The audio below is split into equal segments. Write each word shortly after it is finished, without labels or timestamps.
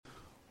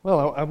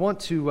Well, I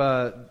want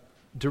to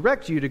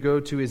direct you to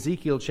go to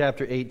Ezekiel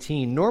chapter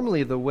 18.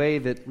 Normally, the way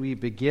that we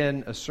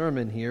begin a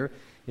sermon here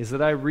is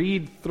that I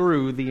read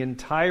through the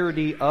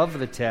entirety of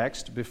the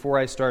text before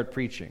I start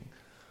preaching.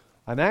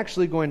 I'm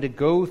actually going to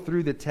go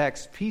through the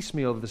text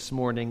piecemeal this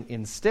morning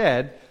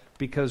instead,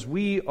 because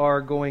we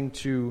are going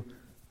to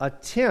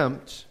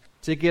attempt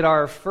to get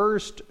our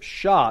first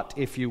shot,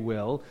 if you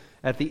will,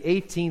 at the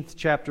 18th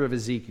chapter of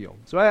Ezekiel.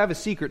 So I have a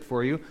secret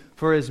for you.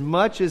 For as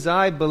much as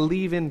I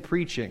believe in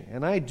preaching,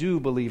 and I do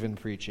believe in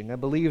preaching, I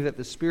believe that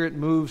the Spirit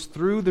moves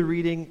through the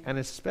reading and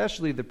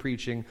especially the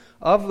preaching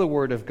of the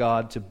Word of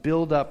God to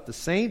build up the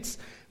saints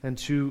and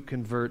to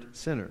convert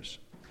sinners.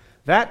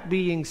 That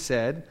being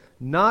said,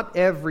 not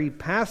every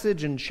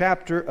passage and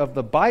chapter of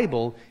the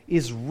Bible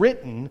is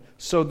written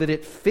so that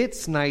it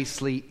fits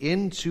nicely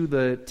into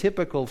the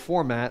typical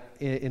format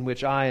in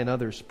which I and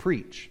others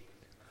preach.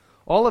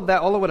 All of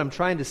what I'm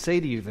trying to say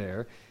to you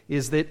there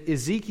is that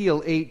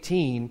Ezekiel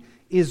 18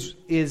 is,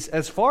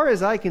 as far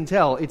as I can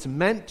tell, it's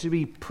meant to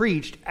be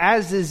preached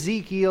as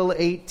Ezekiel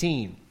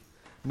 18,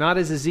 not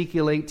as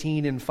Ezekiel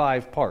 18 in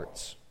 5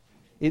 parts.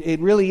 It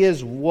really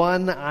is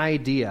one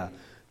idea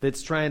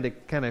that's trying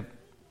to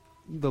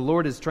the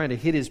Lord is trying to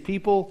hit His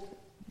people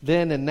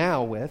then and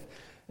now with.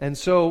 And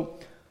so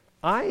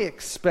I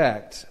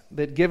expect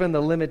that given the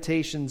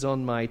limitations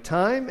on my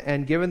time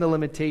and given the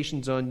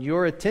limitations on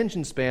your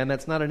attention span,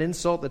 that's not an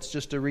insult, that's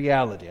just a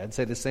reality. I'd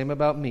say the same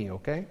about me,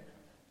 okay?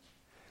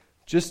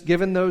 Just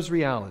given those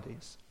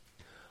realities,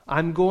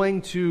 I'm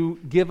going to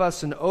give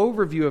us an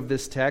overview of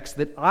this text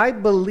that I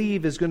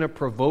believe is going to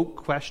provoke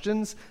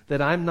questions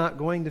that I'm not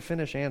going to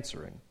finish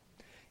answering.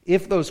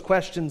 If those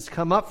questions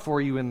come up for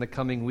you in the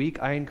coming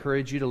week, I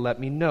encourage you to let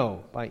me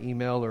know by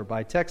email or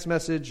by text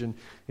message. And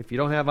if you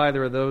don't have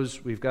either of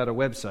those, we've got a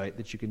website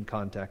that you can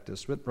contact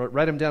us with.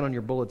 Write them down on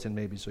your bulletin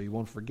maybe so you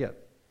won't forget.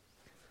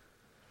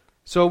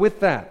 So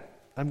with that,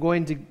 I'm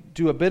going to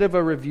do a bit of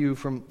a review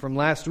from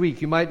last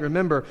week. You might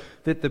remember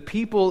that the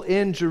people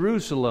in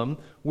Jerusalem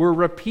were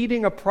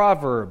repeating a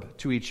proverb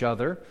to each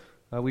other.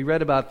 We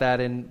read about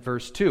that in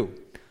verse 2.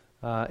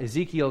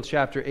 Ezekiel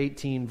chapter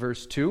 18,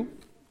 verse 2.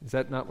 Is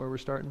that not where we're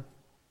starting?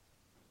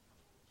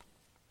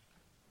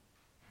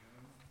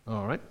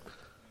 All right.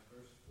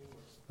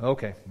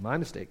 Okay, my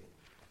mistake.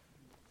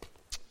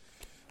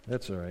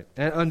 That's all right.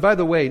 And by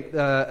the way,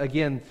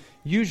 again,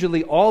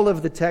 usually all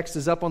of the text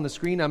is up on the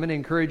screen. I'm going to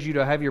encourage you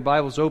to have your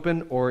Bibles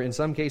open, or in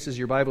some cases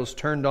your Bibles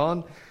turned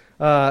on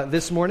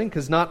this morning,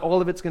 because not all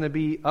of it's going to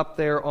be up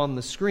there on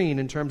the screen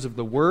in terms of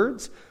the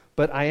words,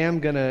 but I am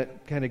going to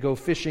kind of go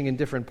fishing in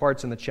different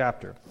parts in the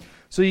chapter.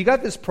 So you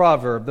got this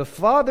proverb: the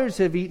fathers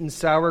have eaten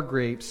sour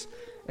grapes,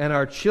 and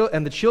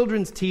the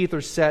children's teeth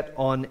are set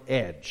on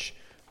edge.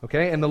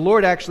 Okay, and the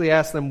Lord actually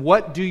asked them,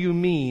 "What do you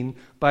mean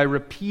by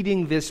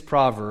repeating this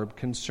proverb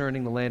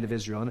concerning the land of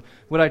Israel?" And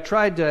what I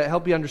tried to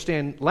help you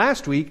understand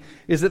last week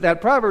is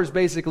that proverb is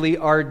basically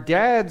our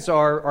dads,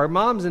 our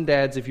moms and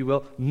dads, if you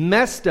will,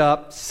 messed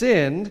up,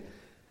 sinned,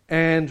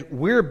 and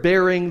we're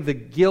bearing the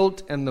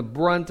guilt and the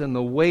brunt and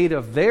the weight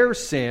of their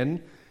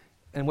sin.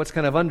 And what's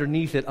kind of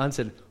underneath it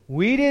unsaid,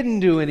 we didn't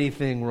do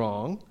anything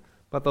wrong,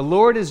 but the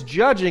Lord is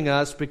judging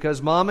us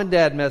because mom and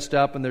dad messed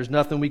up and there's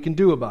nothing we can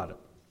do about it.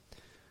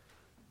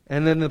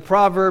 And then the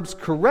Proverbs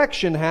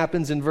correction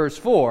happens in verse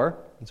 4,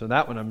 and so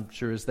that one I'm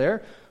sure is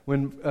there.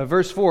 When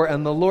verse 4,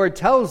 and the Lord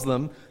tells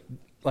them,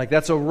 like,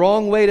 that's a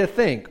wrong way to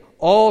think.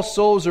 All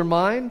souls are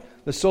mine,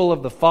 the soul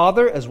of the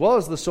Father as well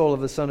as the soul of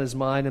the Son is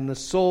mine, and the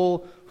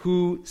soul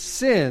who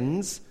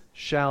sins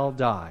shall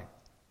die.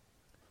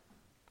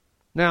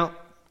 Now,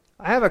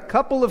 I have a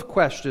couple of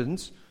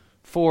questions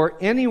for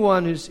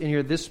anyone who's in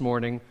here this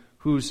morning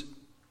who's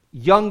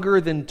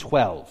younger than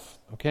 12,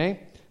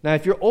 okay? Now,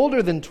 if you're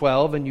older than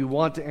 12 and you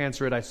want to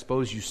answer it, I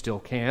suppose you still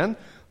can,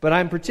 but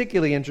I'm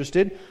particularly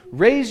interested.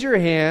 Raise your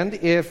hand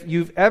if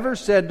you've ever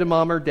said to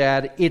mom or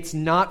dad, "It's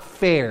not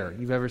fair."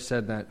 You've ever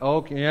said that?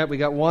 Okay, yeah, we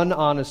got one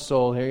honest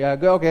soul here.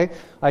 Yeah, okay.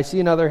 I see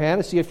another hand.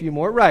 I see a few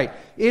more. Right.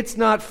 It's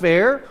not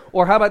fair.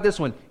 Or how about this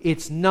one?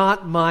 It's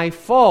not my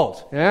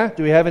fault. Yeah?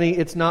 Do we have any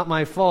 "it's not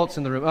my faults"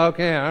 in the room?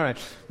 Okay, all right.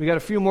 We got a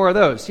few more of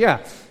those.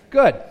 Yeah,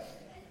 good.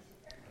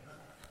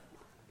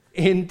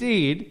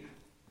 Indeed.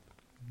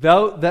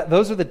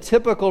 Those are the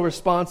typical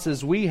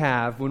responses we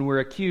have when we're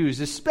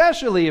accused,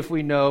 especially if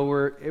we know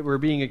we're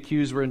being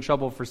accused, we're in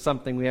trouble for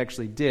something we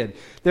actually did.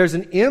 There's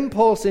an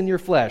impulse in your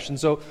flesh. And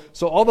so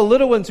all the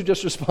little ones who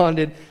just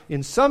responded,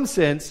 in some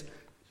sense,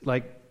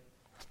 like,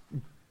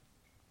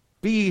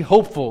 be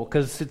hopeful,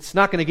 because it's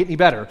not going to get any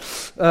better.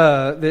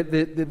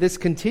 This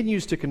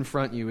continues to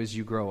confront you as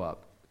you grow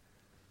up.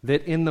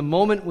 That in the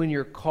moment when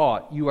you're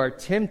caught, you are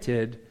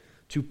tempted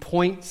to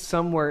point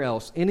somewhere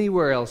else,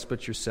 anywhere else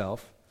but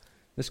yourself.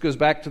 This goes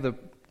back to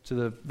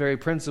the very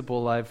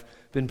principle I've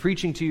been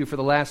preaching to you for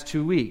the last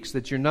 2 weeks,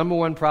 that your number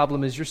one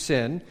problem is your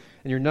sin,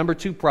 and your number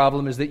 2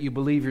 problem is that you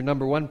believe your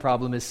number 1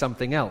 problem is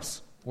something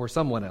else or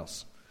someone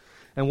else.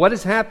 And what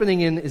is happening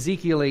in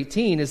Ezekiel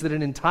 18 is that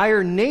an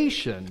entire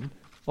nation,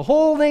 a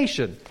whole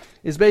nation,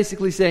 is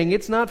basically saying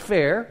it's not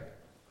fair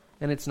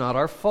and it's not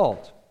our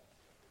fault.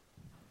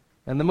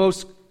 And the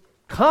most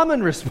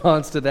common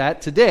response to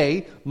that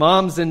today,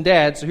 moms and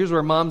dads, so here's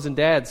where moms and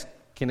dads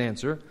can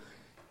answer.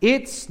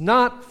 It's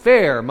not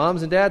fair.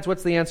 Moms and dads,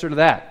 what's the answer to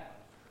that?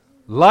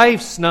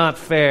 Life's not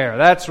fair.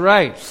 That's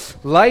right.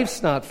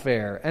 Life's not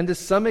fair. And to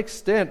some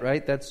extent,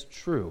 right, that's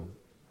true.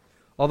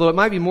 Although it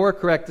might be more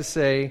correct to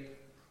say,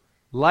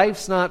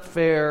 life's not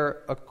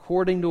fair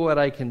according to what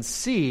I can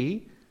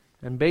see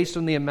and based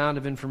on the amount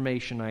of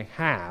information I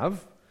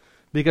have.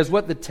 Because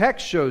what the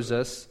text shows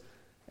us,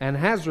 and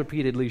has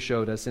repeatedly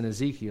showed us in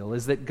Ezekiel,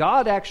 is that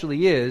God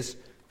actually is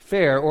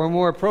fair, or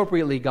more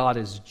appropriately, God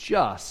is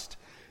just.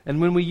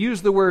 And when we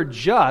use the word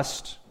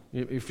just,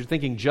 if you're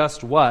thinking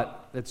just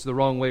what, that's the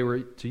wrong way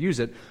to use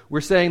it.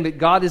 We're saying that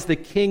God is the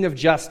king of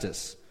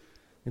justice.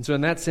 And so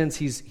in that sense,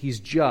 he's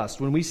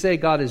just. When we say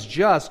God is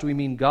just, we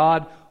mean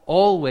God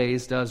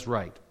always does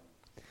right.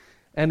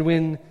 And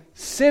when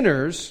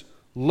sinners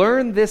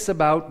learn this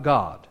about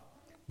God,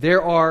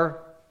 there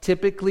are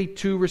typically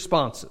two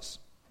responses.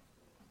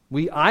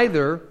 We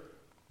either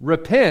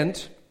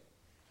repent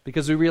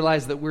because we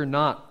realize that we're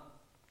not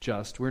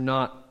just, we're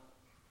not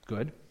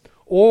good,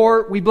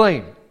 or we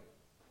blame.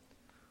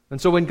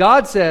 And so when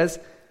God says,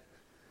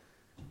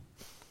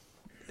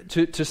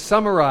 to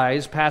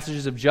summarize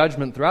passages of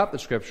judgment throughout the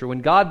Scripture, when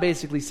God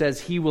basically says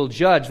He will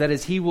judge, that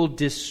is, He will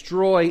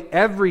destroy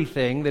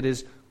everything that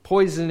is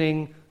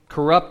poisoning,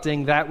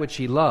 corrupting that which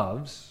He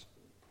loves,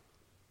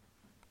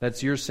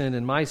 that's your sin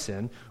and my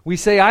sin, we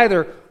say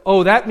either,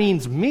 oh, that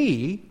means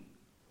me,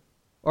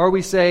 or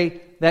we say,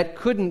 that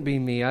couldn't be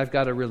me, I've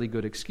got a really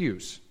good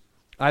excuse.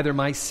 Either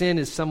my sin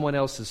is someone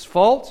else's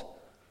fault,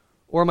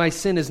 or my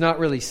sin is not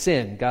really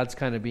sin. God's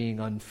kind of being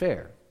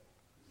unfair.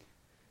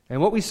 And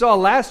what we saw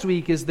last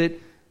week is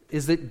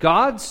that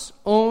God's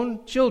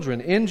own children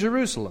in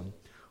Jerusalem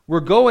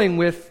were going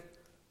with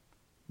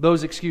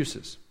those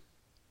excuses.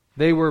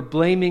 They were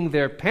blaming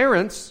their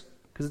parents,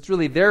 because it's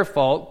really their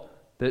fault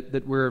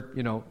that we're,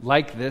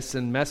 like this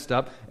and messed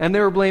up, and they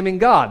were blaming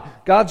God.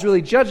 God's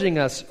really judging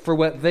us for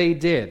what they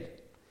did.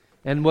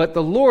 And what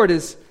the Lord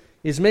is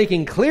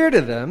making clear to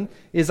them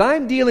is,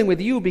 I'm dealing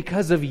with you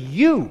because of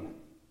you,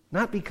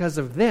 not because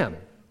of them.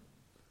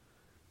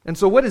 And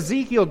so what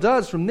Ezekiel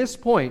does from this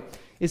point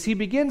is he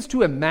begins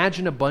to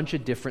imagine a bunch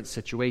of different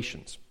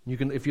situations.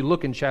 If you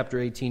look in chapter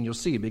 18, you'll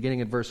see,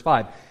 beginning at verse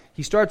 5,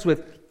 he starts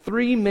with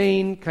three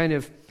main kind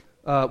of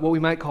what we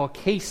might call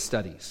case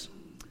studies.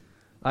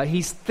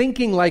 He's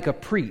thinking like a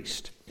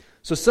priest.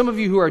 So some of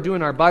you who are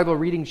doing our Bible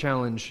reading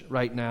challenge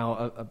right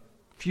now,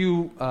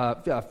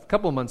 a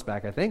couple of months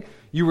back, I think,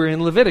 you were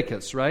in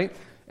Leviticus, right?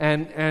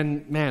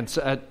 And man,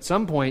 so at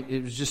some point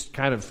it was just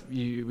kind of,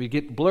 we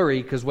get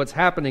blurry because what's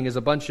happening is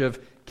a bunch of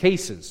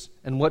cases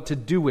and what to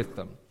do with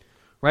them,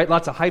 right?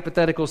 Lots of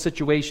hypothetical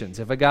situations.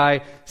 If a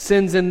guy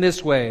sins in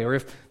this way, or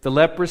if the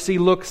leprosy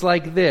looks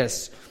like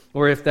this,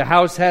 or if the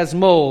house has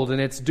mold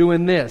and it's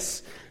doing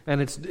this,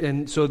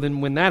 and so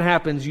then when that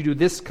happens, you do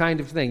this kind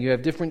of thing. You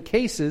have different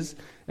cases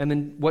and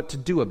then what to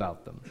do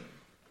about them.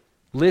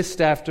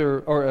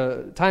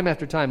 Time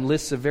after time,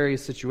 lists of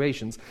various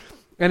situations.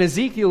 And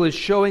Ezekiel is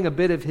showing a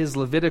bit of his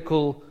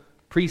Levitical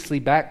priestly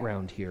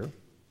background here,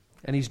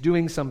 and he's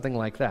doing something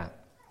like that.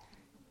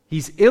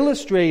 He's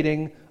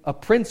illustrating a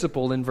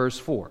principle in verse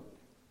 4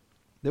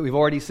 that we've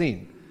already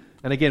seen.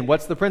 And again,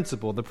 what's the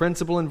principle? The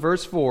principle in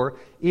verse 4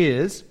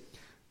 is,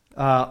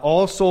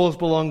 all souls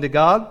belong to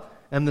God,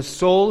 and the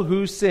soul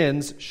who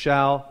sins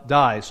shall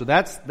die. So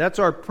that's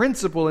our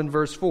principle in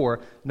verse 4.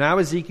 Now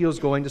Ezekiel's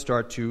going to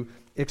start to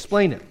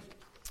explain it.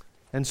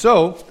 And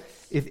so,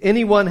 if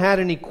anyone had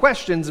any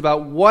questions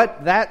about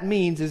what that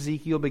means,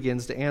 Ezekiel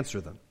begins to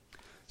answer them.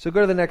 So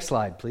go to the next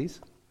slide, please.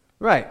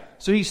 Right.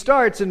 So he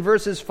starts in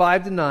verses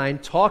 5 to 9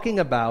 talking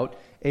about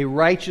a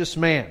righteous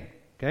man.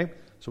 Okay?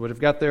 So what I've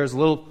got there is a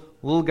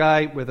little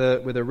guy with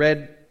a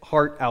red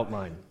heart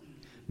outline.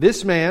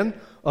 This man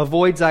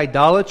avoids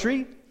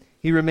idolatry.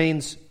 He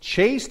remains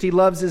chaste. He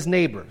loves his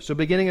neighbor. So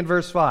beginning in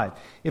verse 5.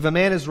 If a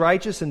man is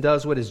righteous and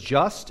does what is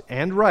just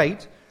and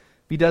right,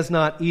 if he does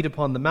not eat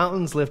upon the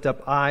mountains, lift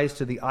up eyes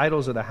to the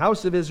idols of the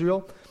house of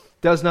Israel,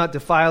 does not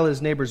defile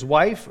his neighbor's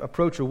wife,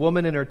 approach a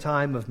woman in her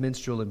time of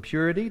menstrual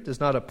impurity, does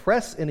not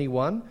oppress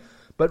anyone,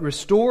 but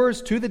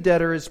restores to the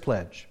debtor his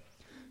pledge,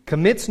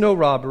 commits no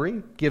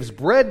robbery, gives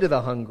bread to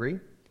the hungry.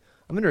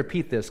 I'm going to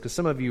repeat this because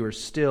some of you are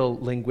still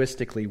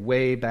linguistically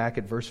way back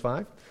at verse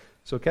 5.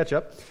 So catch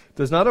up.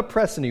 Does not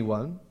oppress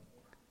anyone,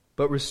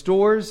 but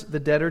restores the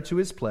debtor to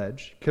his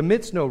pledge,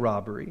 commits no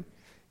robbery,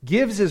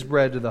 gives his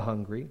bread to the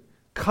hungry,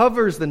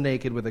 covers the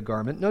naked with a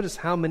garment. Notice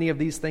how many of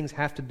these things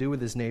have to do with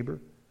his neighbor.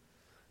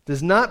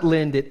 Does not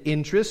lend at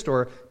interest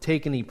or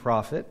take any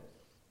profit,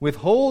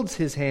 withholds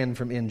his hand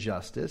from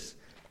injustice,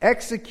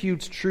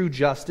 executes true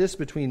justice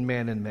between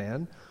man and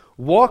man,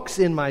 walks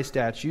in my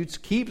statutes,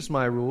 keeps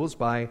my rules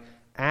by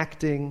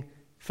acting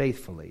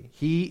faithfully.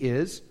 He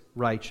is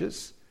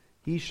righteous.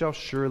 He shall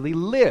surely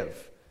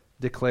live,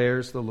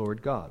 declares the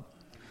Lord God.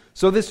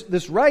 So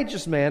this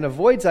righteous man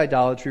avoids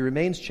idolatry,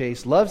 remains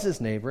chaste, loves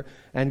his neighbor,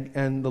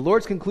 and the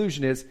Lord's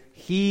conclusion is,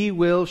 he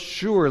will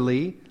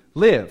surely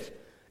live.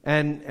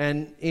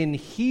 And in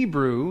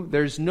Hebrew,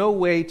 there's no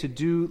way to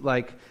do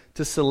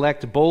to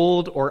select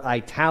bold or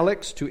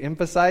italics to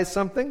emphasize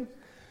something.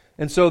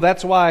 And so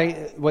that's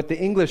why what the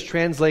English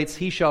translates,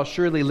 he shall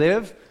surely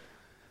live.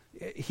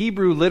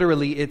 Hebrew,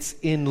 literally, it's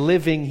in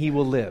living he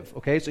will live.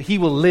 Okay, so he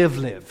will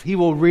live. He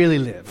will really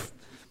live.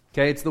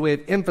 Okay, it's the way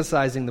of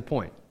emphasizing the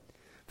point.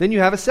 Then you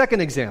have a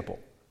second example.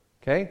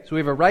 Okay, so we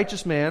have a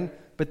righteous man,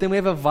 but then we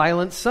have a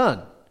violent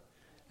son.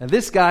 And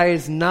this guy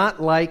is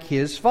not like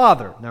his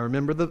father. Now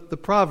remember the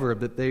proverb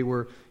that they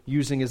were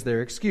using as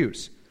their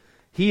excuse.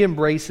 He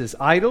embraces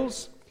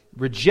idols,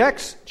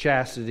 rejects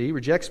chastity,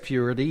 rejects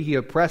purity. He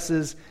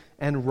oppresses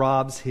and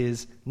robs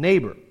his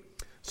neighbor.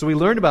 So we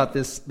learned about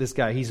this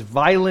guy. He's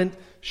violent,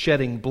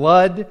 shedding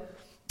blood,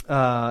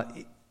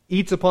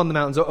 eats upon the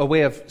mountains, a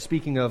way of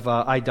speaking of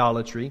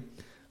idolatry,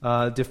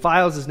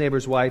 defiles his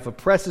neighbor's wife,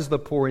 oppresses the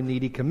poor and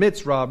needy,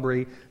 commits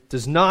robbery,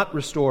 does not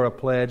restore a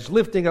pledge,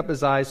 lifting up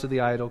his eyes to the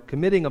idol,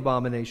 committing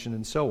abomination,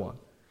 and so on.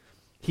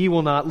 He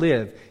will not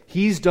live.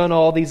 He's done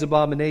all these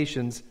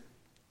abominations.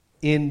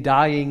 In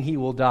dying, he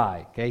will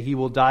die. Okay, he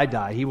will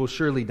die. He will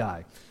surely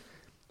die.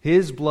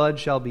 His blood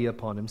shall be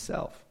upon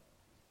himself.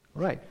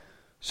 All right.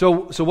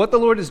 So what the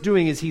Lord is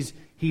doing is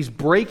He's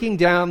breaking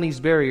down these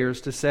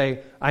barriers to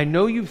say, I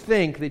know you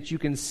think that you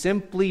can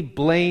simply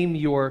blame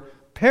your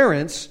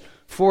parents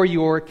for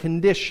your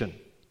condition.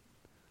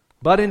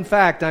 But in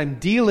fact, I'm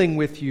dealing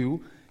with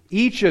you,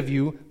 each of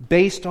you,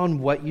 based on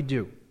what you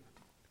do.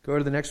 Go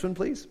to the next one,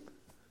 please.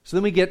 So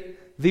then we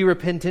get the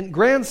repentant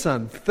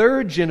grandson,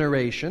 third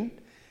generation.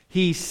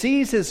 He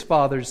sees his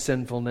father's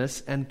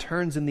sinfulness and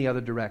turns in the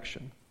other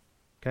direction.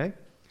 Okay?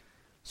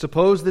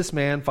 Suppose this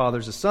man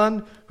fathers a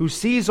son who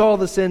sees all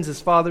the sins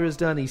his father has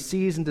done. He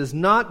sees and does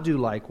not do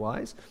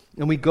likewise.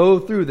 And we go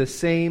through the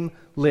same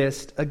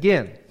list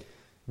again.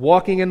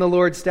 Walking in the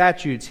Lord's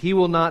statutes, he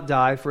will not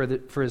die for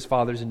his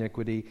father's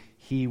iniquity.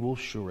 He will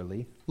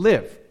surely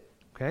live.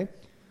 Okay?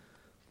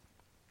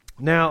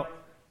 Now,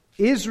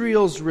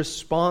 Israel's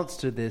response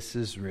to this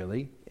is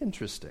really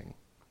interesting.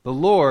 The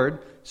Lord,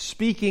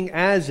 speaking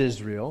as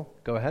Israel,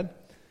 go ahead,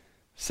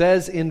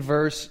 says in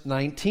verse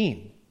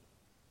 19,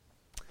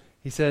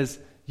 He says,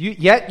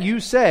 Yet you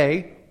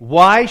say,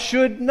 why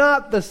should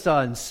not the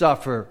son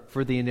suffer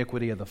for the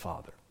iniquity of the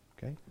father?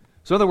 Okay?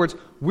 So in other words,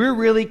 we're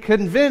really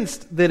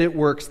convinced that it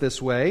works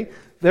this way.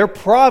 Their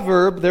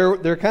proverb,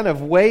 their kind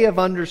of way of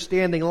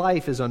understanding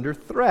life is under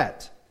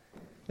threat.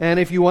 And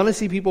if you want to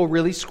see people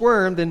really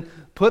squirm, then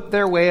put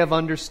their way of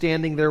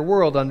understanding their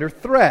world under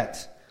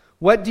threat.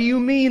 What do you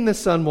mean the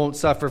son won't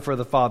suffer for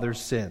the father's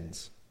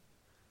sins?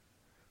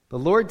 The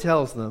Lord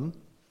tells them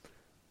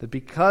that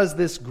because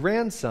this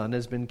grandson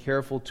has been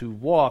careful to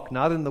walk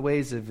not in the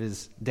ways of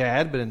his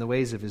dad, but in the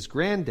ways of his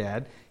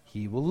granddad,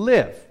 he will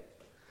live.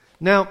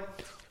 Now,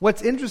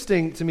 what's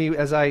interesting to me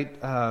as I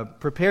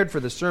prepared for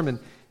the sermon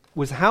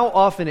was how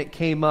often it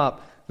came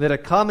up that a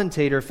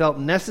commentator felt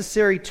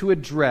necessary to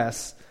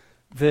address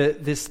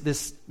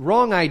this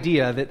wrong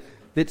idea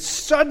that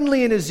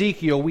suddenly in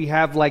Ezekiel we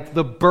have like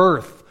the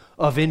birth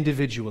of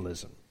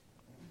individualism.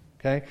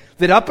 Okay?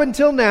 That up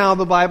until now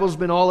the Bible's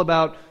been all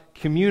about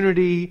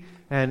community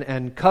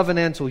and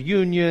covenantal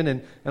union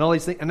and all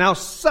these things. And now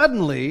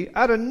suddenly,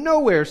 out of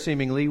nowhere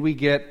seemingly, we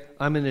get,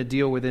 I'm going to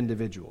deal with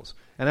individuals.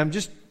 And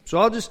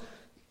I'll just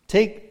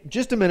take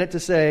just a minute to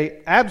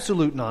say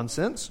absolute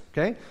nonsense.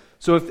 Okay?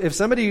 So if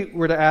somebody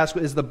were to ask,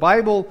 does the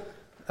Bible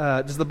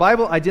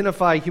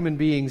identify human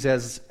beings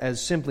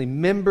as simply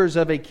members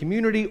of a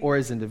community or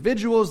as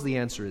individuals? The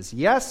answer is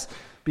yes,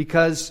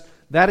 because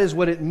that is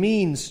what it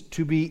means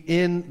to be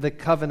in the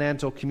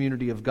covenantal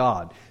community of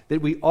God.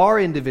 That we are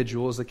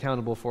individuals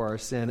accountable for our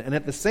sin, and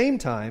at the same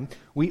time,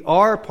 we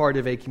are part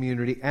of a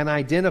community and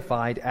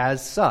identified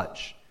as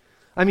such.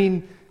 I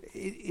mean,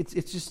 it's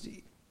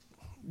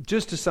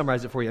just to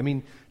summarize it for you. I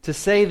mean, to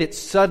say that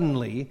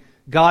suddenly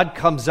God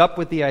comes up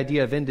with the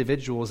idea of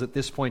individuals at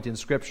this point in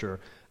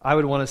Scripture, I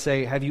would want to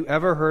say, have you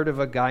ever heard of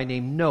a guy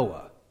named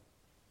Noah?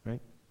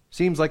 Right?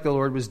 Seems like the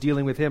Lord was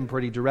dealing with him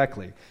pretty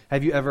directly.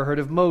 Have you ever heard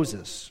of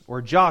Moses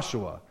or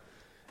Joshua?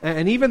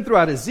 And even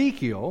throughout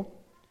Ezekiel,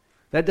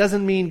 that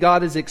doesn't mean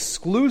God is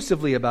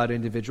exclusively about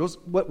individuals.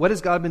 What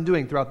has God been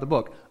doing throughout the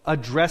book?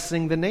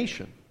 Addressing the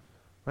nation.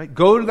 Right?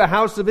 Go to the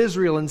house of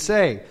Israel and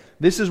say,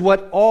 this is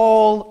what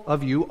all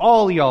of you,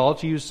 all y'all,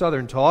 to use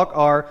Southern talk,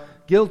 are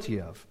guilty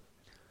of.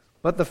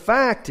 But the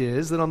fact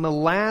is that on the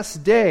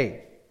last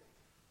day,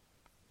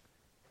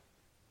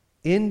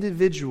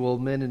 individual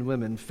men and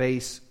women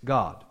face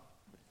God.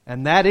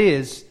 And that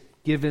is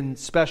given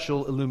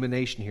special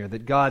illumination here,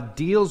 that God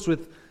deals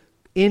with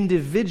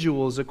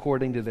individuals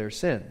according to their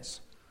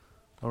sins.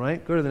 All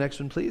right, go to the next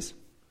one, please.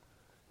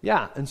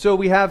 Yeah, and so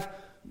we have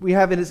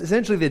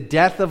essentially the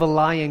death of a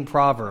lying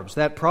Proverbs.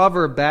 That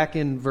proverb back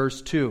in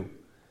verse 2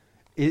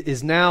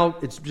 is now,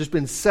 it's just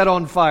been set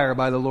on fire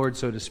by the Lord,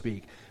 so to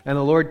speak. And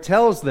the Lord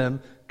tells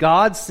them,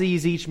 God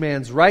sees each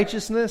man's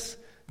righteousness,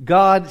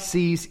 God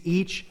sees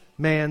each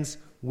man's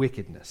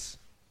wickedness.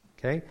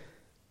 Okay?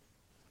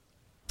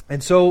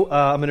 And so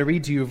I'm going to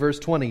read to you verse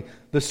 20.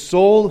 The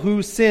soul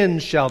who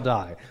sins shall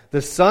die.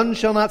 The Son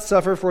shall not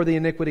suffer for the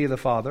iniquity of the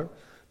Father,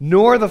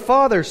 nor the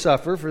Father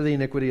suffer for the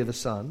iniquity of the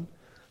Son.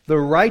 The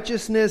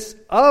righteousness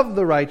of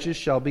the righteous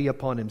shall be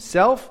upon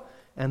himself,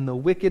 and the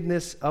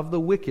wickedness of the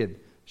wicked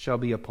shall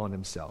be upon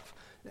himself.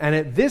 And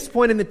at this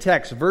point in the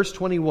text, verse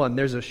 21,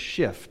 there's a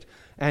shift.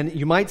 And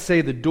you might say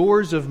the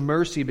doors of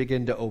mercy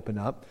begin to open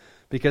up,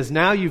 because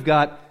now you've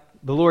got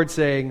the Lord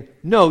saying,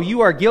 no,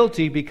 you are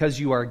guilty because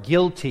you are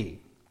guilty.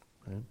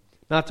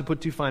 Not to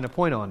put too fine a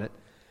point on it.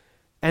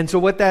 And so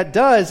what that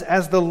does,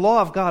 as the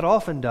law of God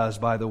often does,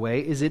 by the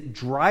way, is it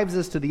drives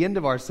us to the end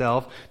of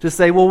ourselves to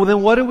say, well,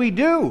 then what do we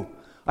do?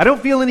 I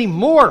don't feel any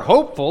more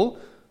hopeful,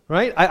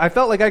 right? I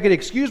felt like I could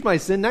excuse my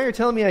sin. Now you're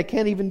telling me I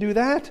can't even do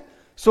that?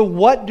 So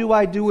what do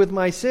I do with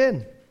my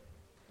sin?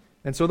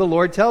 And so the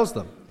Lord tells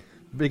them,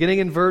 beginning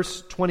in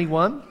verse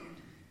 21,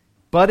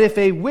 but if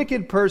a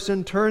wicked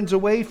person turns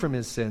away from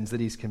his sins that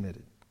he's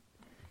committed,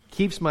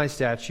 keeps my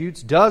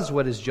statutes, does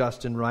what is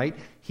just and right,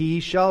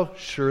 he shall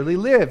surely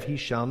live, he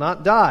shall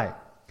not die.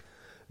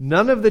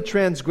 None of the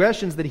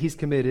transgressions that he's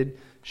committed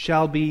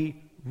shall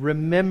be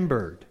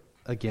remembered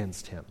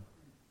against him.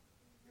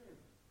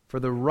 For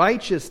the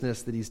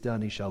righteousness that he's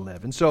done, he shall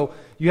live. And so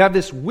you have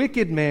this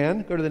wicked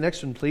man, go to the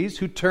next one please,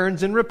 who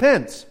turns and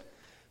repents.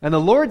 And the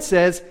Lord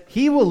says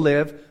he will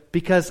live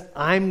because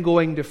I'm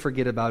going to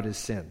forget about his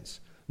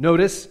sins.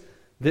 Notice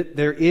that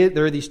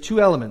there are these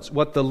two elements,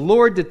 what the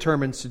Lord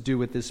determines to do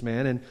with this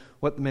man and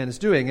what the man is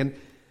doing. And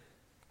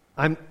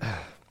I'm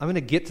going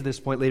to get to this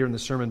point later in the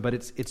sermon, but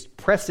it's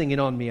pressing in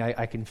on me.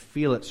 I can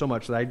feel it so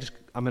much that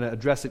I'm going to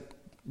address it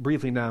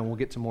briefly now, and we'll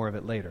get to more of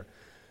it later.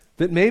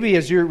 That maybe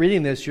as you're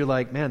reading this, you're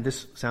like, man,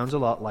 this sounds a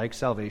lot like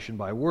salvation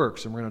by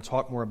works, and we're going to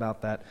talk more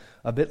about that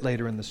a bit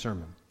later in the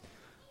sermon.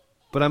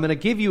 But I'm going to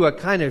give you a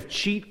kind of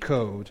cheat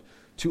code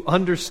to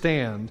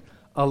understand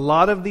a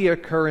lot of the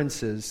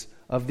occurrences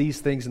of these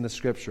things in the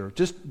Scripture.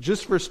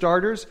 Just for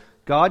starters,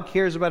 God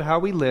cares about how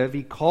we live.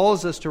 He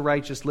calls us to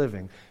righteous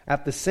living.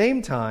 At the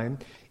same time,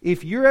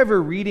 if you're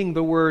ever reading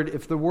the word,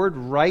 if the word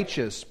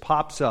righteous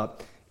pops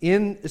up,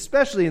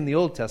 especially in the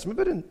Old Testament,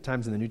 but in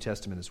times in the New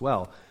Testament as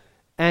well,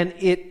 and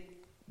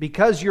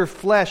because your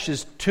flesh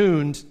is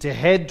tuned to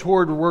head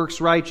toward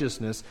works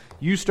righteousness,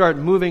 you start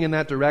moving in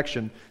that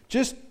direction.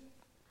 Just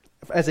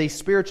as a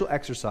spiritual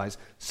exercise,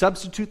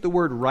 substitute the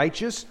word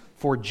righteous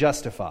for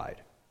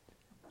justified.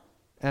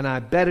 And I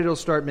bet it'll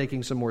start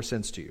making some more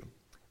sense to you.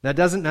 Now, it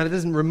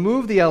doesn't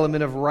remove the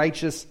element of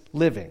righteous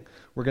living.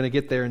 We're going to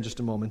get there in just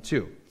a moment,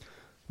 too.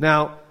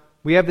 Now,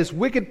 we have this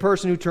wicked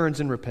person who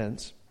turns and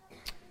repents.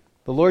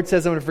 The Lord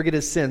says, I'm going to forget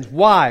his sins.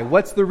 Why?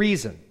 What's the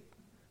reason?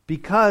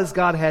 Because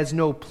God has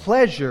no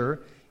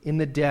pleasure in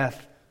the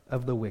death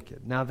of the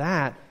wicked. Now,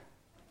 that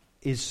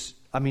is,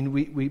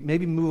 we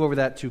maybe move over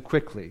that too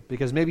quickly,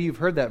 because maybe you've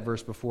heard that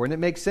verse before, and it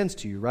makes sense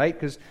to you, right?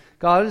 Because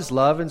God is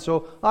love, and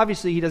so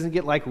obviously he doesn't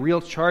get like real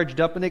charged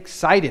up and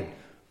excited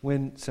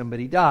when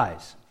somebody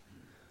dies.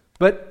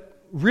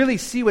 But really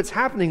see what's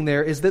happening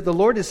there is that the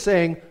Lord is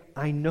saying,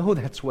 I know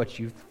that's what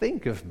you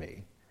think of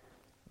me,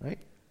 right?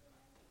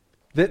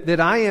 That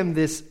I am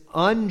this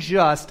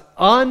unjust,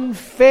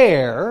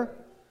 unfair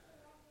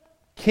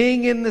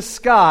king in the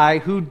sky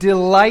who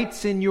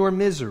delights in your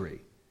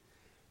misery.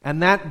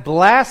 And that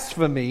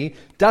blasphemy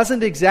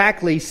doesn't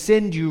exactly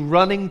send you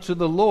running to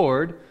the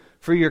Lord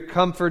for your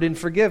comfort and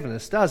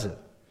forgiveness, does it?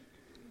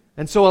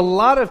 And so a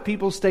lot of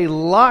people stay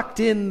locked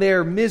in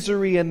their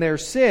misery and their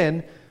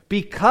sin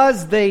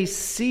because they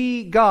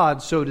see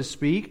God, so to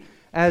speak,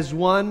 as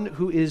one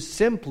who is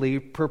simply,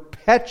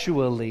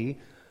 perpetually,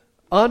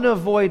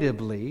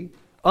 unavoidably,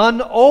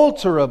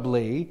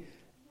 unalterably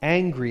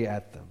angry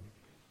at them.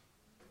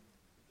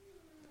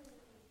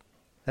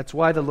 That's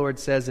why the Lord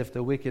says, if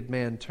the wicked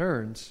man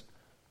turns,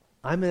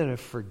 I'm going to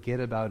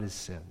forget about his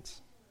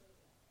sins.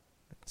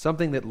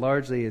 Something that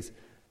largely,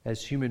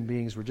 as human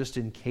beings, we're just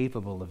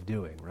incapable of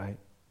doing, right?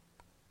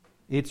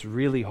 It's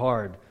really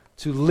hard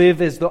to live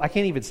as though, I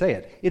can't even say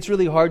it, it's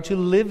really hard to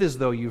live as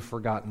though you've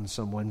forgotten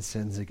someone's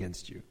sins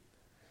against you.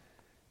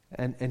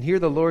 And here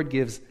the Lord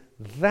gives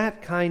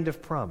that kind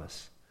of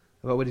promise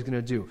about what he's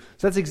going to do.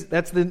 So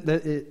that's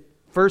the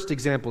first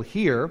example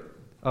here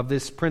of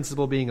this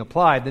principle being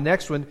applied. The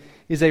next one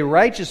is a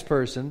righteous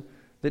person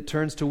that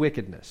turns to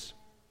wickedness.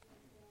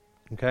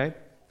 Okay?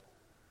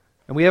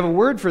 And we have a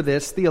word for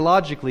this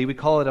theologically. We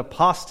call it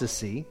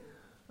apostasy.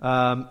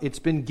 It's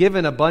been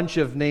given a bunch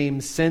of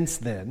names since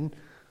then.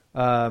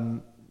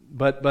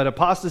 But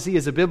apostasy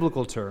is a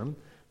biblical term,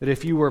 that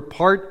if you were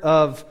part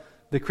of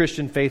the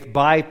Christian faith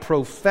by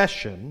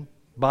profession,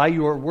 by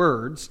your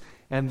words,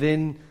 and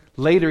then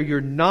later you're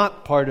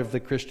not part of the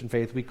Christian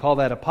faith, we call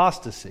that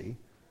apostasy.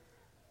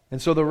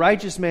 And so the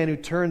righteous man who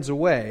turns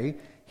away,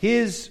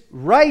 his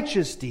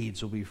righteous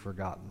deeds will be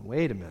forgotten.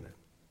 Wait a minute.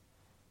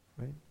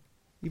 Right?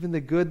 Even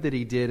the good that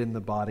he did in the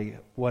body,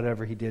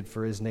 whatever he did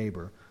for his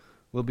neighbor,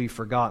 will be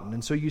forgotten.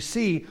 And so you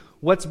see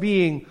what's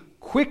being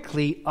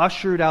quickly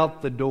ushered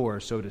out the door,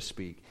 so to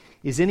speak,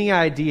 is any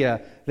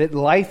idea that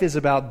life is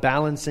about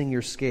balancing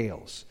your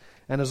scales.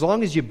 and as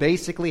long as you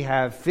basically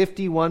have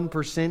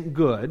 51%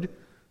 good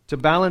to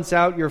balance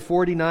out your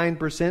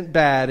 49%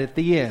 bad at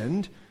the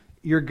end,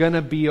 you're going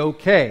to be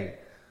okay.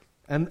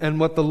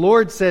 And what the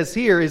Lord says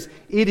here is,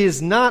 it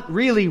is not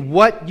really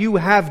what you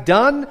have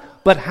done,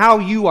 but how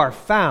you are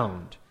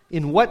found,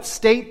 in what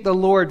state the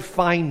Lord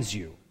finds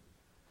you.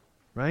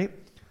 Right?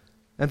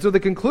 And so the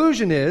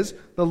conclusion is,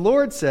 the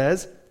Lord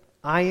says,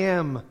 I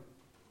am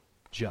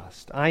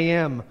just. I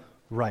am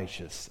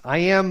righteous. I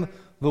am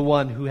the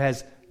one who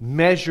has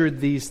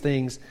measured these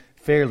things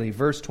fairly.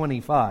 Verse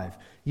 25,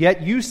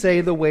 yet you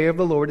say the way of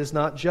the Lord is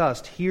not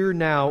just. Hear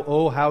now,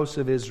 O house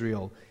of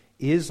Israel,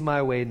 is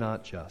my way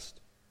not just?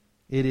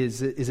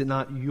 Is it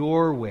not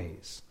your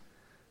ways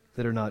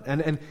that are not?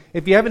 And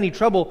if you have any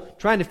trouble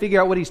trying to figure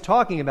out what he's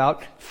talking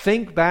about,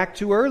 think back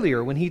to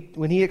earlier when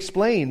he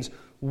explains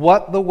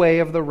what the way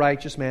of the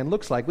righteous man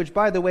looks like, which,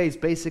 by the way, is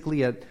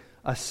basically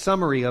a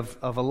summary of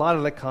a lot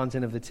of the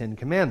content of the Ten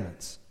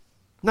Commandments.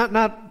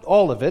 Not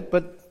all of it,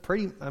 but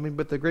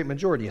the great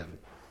majority of it.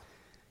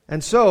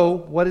 And so,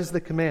 what is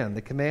the command?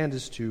 The command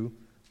is to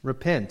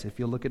repent, if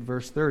you look at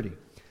verse 30.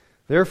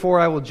 Therefore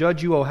I will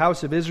judge you, O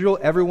house of Israel,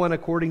 everyone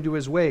according to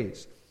his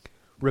ways.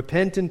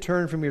 Repent and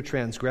turn from your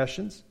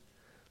transgressions,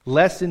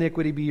 lest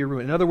iniquity be your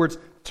ruin. In other words,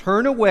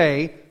 turn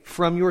away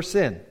from your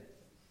sin.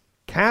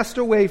 Cast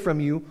away from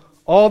you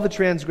all the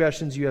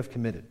transgressions you have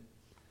committed.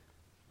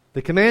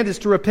 The command is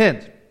to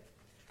repent.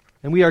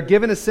 And we are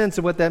given a sense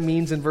of what that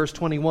means in verse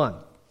 21.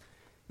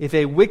 If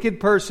a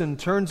wicked person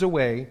turns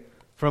away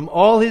from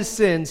all his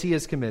sins he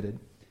has committed,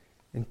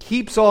 and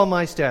keeps all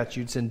my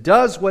statutes, and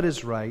does what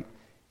is right,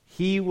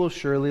 he will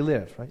surely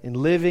live. Right? In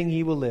living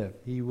he will live.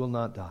 He will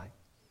not die.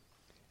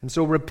 And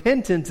so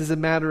repentance is a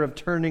matter of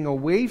turning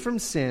away from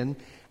sin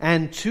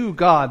and to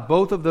God,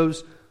 both of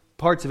those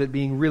parts of it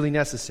being really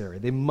necessary.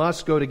 They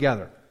must go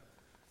together.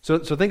 So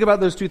think about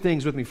those two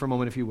things with me for a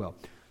moment, if you will.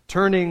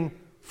 Turning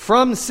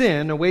from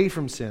sin, away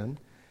from sin,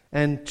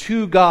 and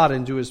to God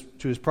and to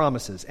his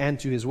promises and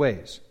to his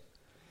ways.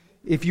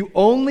 If you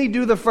only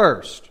do the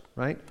first,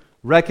 right,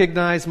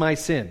 recognize my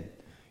sin,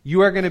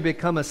 you are going to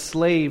become a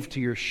slave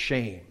to your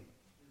shame.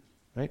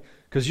 Right?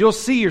 Because you'll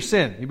see your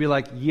sin. You'll be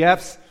like,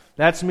 yes,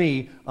 that's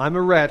me. I'm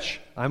a wretch.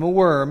 I'm a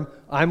worm.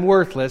 I'm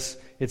worthless.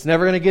 It's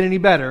never going to get any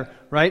better.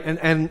 Right?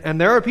 And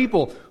there are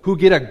people who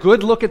get a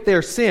good look at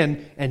their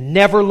sin and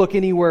never look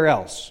anywhere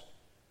else.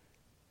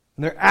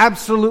 And they're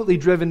absolutely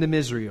driven to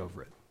misery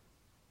over it.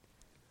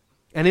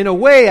 And in a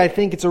way, I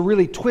think it's a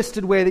really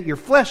twisted way that your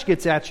flesh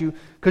gets at you,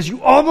 because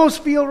you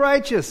almost feel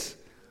righteous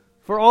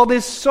for all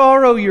this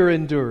sorrow you're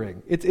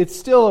enduring. It's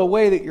still a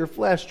way that your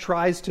flesh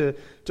tries to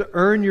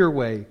earn your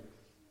way.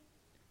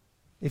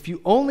 If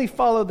you only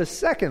follow the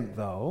second,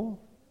 though,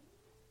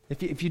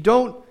 if you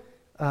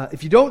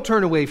don't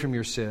turn away from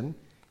your sin,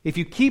 if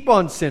you keep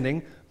on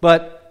sinning,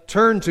 but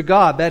turn to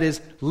God, that is,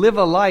 live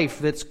a life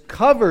that's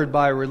covered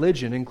by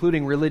religion,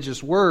 including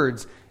religious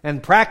words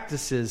and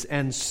practices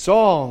and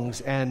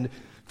songs and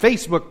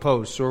Facebook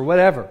posts or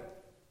whatever,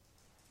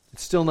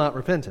 it's still not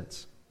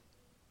repentance.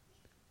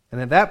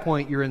 And at that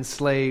point, you're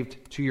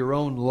enslaved to your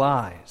own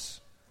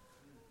lies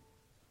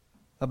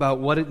about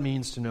what it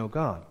means to know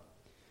God.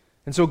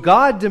 And so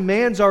God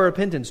demands our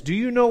repentance. Do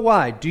you know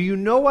why? Do you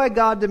know why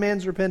God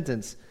demands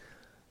repentance?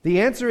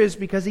 The answer is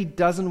because he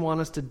doesn't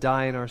want us to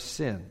die in our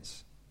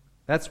sins.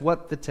 That's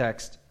what the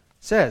text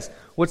says.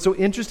 What's so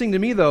interesting to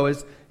me, though,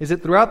 is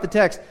that throughout the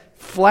text,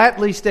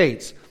 flatly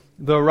states,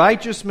 the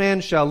righteous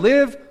man shall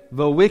live,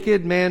 the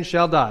wicked man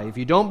shall die. If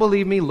you don't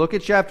believe me, look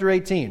at chapter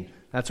 18.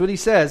 That's what he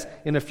says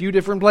in a few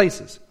different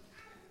places.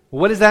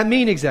 What does that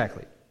mean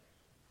exactly?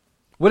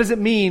 What does it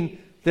mean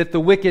that the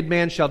wicked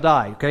man shall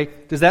die? Okay,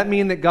 does that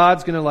mean that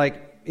God's going to,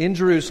 in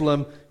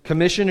Jerusalem,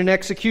 commission an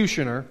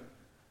executioner?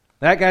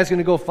 That guy's going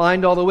to go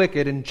find all the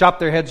wicked and chop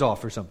their heads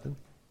off or something?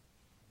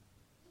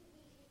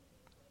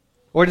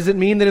 Or does it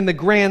mean that in the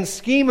grand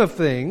scheme of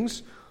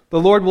things, the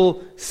Lord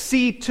will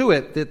see to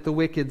it that the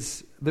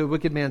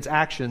wicked man's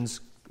actions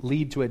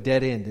lead to a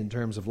dead end in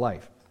terms of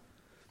life?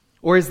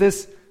 Or is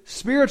this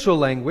spiritual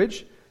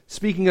language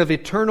speaking of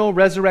eternal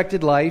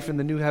resurrected life in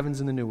the new heavens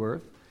and the new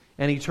earth,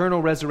 and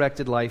eternal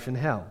resurrected life in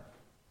hell?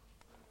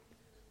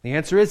 The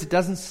answer is, it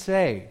doesn't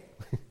say.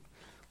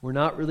 We're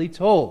not really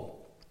told.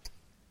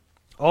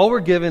 All we're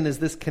given is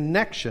this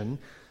connection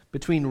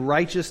between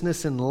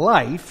righteousness and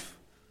life,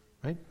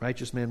 right?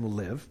 Righteous man will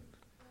live,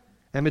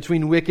 and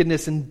between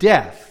wickedness and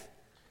death.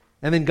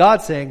 And then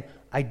God saying,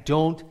 I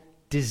don't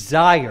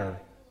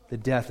desire the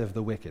death of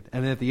the wicked.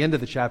 And then at the end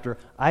of the chapter,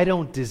 I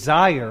don't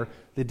desire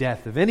the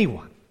death of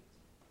anyone.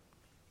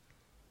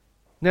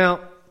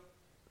 Now,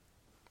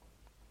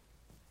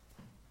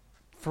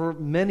 for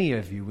many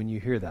of you, when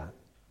you hear that,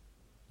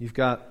 you've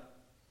got,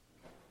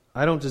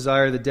 I don't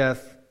desire the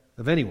death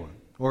of anyone,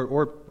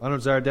 or I don't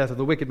desire the death of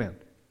the wicked man.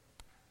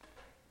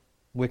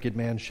 Wicked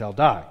man shall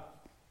die.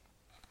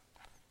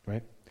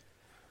 Right?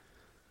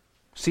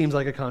 Seems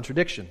like a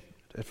contradiction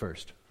at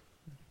first.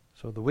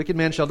 So the wicked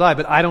man shall die,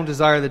 but I don't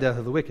desire the death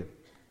of the wicked.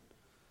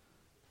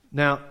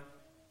 Now,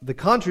 the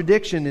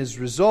contradiction is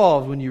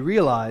resolved when you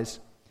realize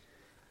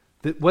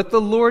that what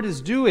the Lord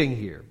is doing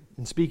here,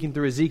 in speaking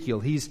through Ezekiel,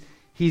 he's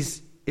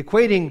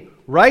equating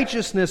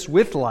righteousness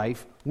with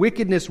life,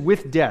 wickedness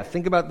with death.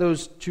 Think about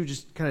those two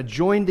just kind of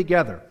joined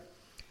together.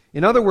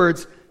 In other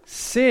words,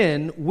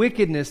 sin,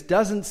 wickedness,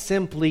 doesn't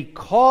simply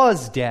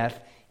cause death,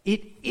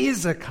 it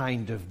is a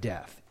kind of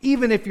death,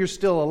 even if you're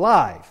still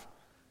alive.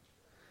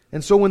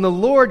 And so when the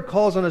Lord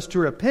calls on us to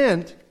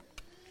repent,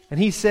 and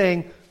He's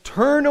saying,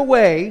 turn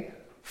away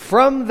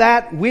from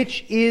that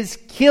which is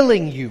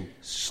killing you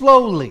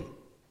slowly.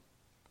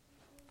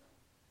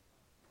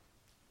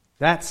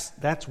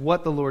 That's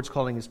what the Lord's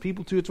calling His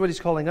people to. It's what He's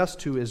calling us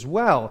to as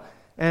well.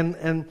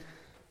 And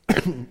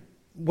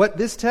what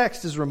this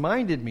text has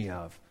reminded me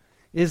of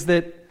is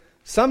that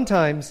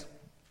sometimes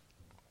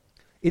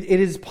it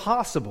is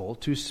possible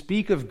to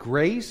speak of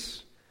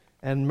grace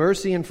and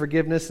mercy and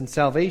forgiveness and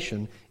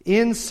salvation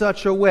in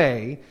such a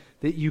way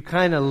that you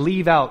kind of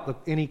leave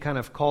out any kind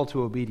of call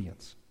to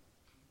obedience.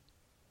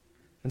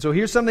 And so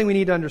here's something we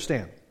need to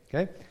understand,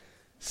 okay?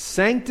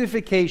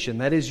 Sanctification,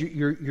 that is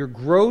your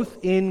growth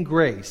in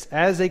grace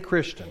as a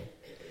Christian,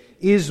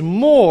 is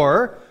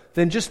more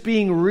than just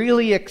being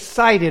really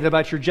excited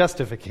about your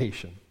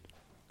justification,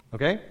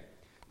 okay?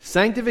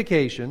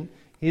 Sanctification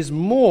is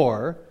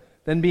more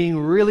than being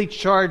really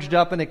charged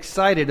up and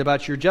excited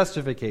about your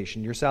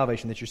justification, your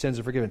salvation, that your sins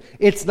are forgiven.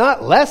 It's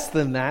not less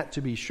than that,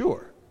 to be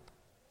sure.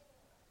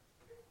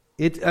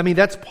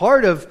 That's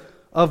part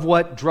of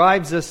what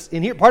drives us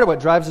in here, part of what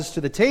drives us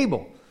to the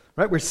table.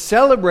 Right? We're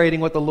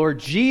celebrating what the Lord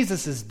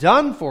Jesus has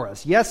done for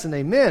us. Yes and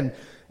amen.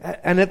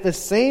 And at the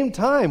same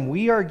time,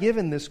 we are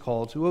given this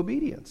call to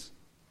obedience.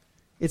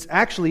 It's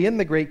actually in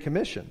the Great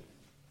Commission.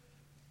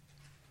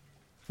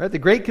 Right? The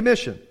Great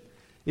Commission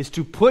is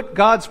to put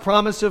God's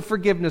promise of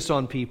forgiveness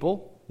on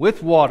people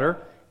with water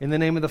in the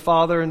name of the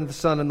Father and the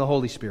Son and the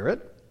Holy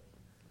Spirit,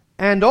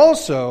 and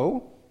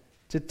also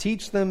to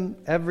teach them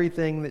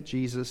everything that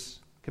Jesus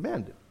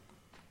commanded.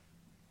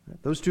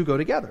 Right? Those two go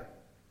together.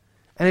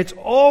 And it's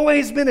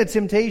always been a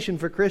temptation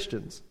for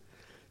Christians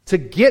to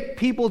get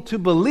people to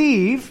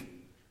believe,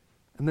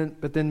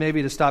 but then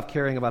maybe to stop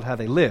caring about how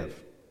they live.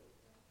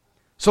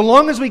 So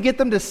long as we get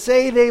them to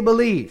say they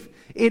believe,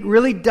 it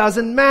really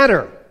doesn't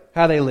matter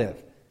how they live.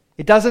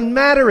 It doesn't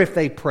matter if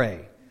they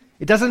pray.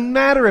 It doesn't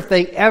matter if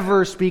they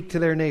ever speak to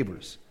their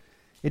neighbors.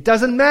 It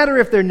doesn't matter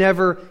if they're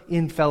never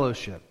in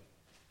fellowship.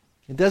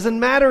 It doesn't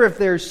matter if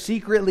they're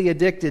secretly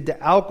addicted to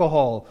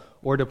alcohol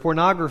or to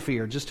pornography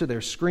or just to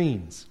their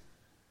screens.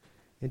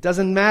 It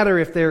doesn't matter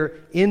if they're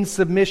in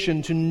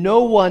submission to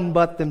no one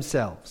but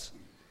themselves.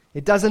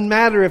 It doesn't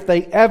matter if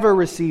they ever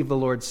receive the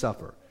Lord's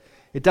Supper.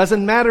 It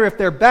doesn't matter if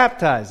they're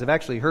baptized. I've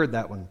actually heard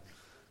that one.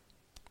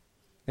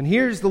 And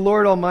here's the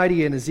Lord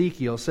Almighty in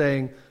Ezekiel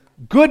saying,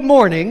 "Good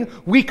morning,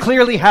 we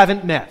clearly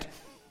haven't met.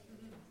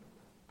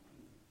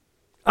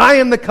 I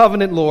am the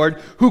covenant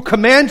Lord who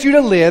commands you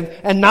to live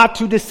and not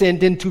to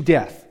descend into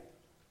death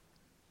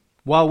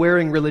while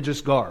wearing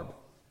religious garb."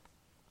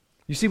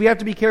 You see, we have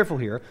to be careful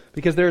here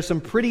because there are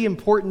some pretty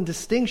important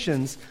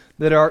distinctions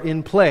that are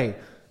in play.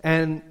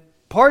 And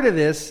part of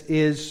this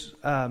is,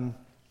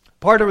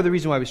 part of the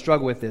reason why we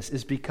struggle with this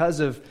is because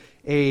of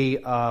a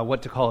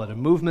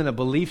movement, a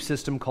belief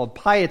system called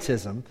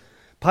pietism.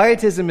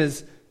 Pietism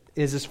is,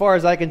 as far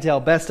as I can tell,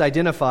 best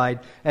identified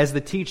as the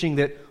teaching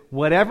that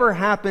whatever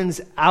happens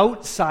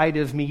outside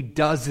of me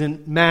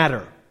doesn't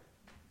matter,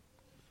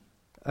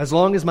 as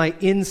long as my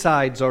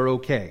insides are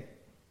okay.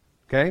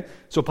 Okay?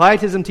 So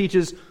pietism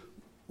teaches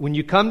when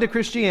you come to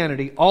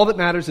Christianity, all that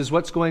matters is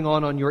what's going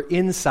on your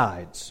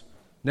insides.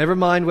 Never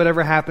mind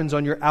whatever happens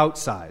on your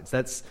outsides.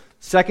 That's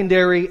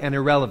secondary and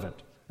irrelevant.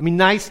 I mean,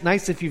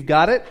 nice if you've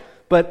got it,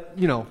 but,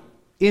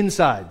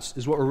 insides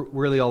is what we're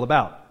really all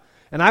about.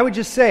 And I would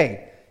just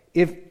say,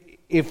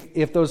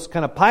 if those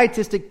kind of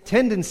pietistic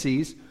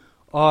tendencies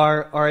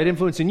are at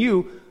influence in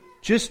you,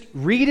 just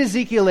read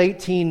Ezekiel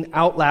 18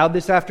 out loud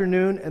this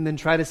afternoon and then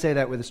try to say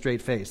that with a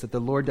straight face, that the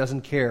Lord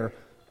doesn't care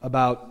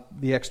about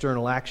the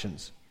external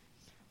actions.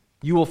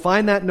 You will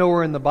find that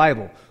nowhere in the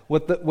Bible.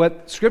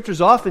 What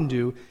scriptures often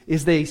do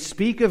is they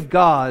speak of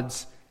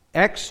God's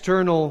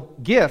external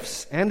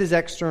gifts and His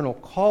external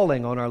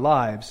calling on our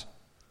lives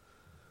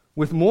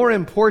with more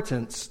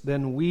importance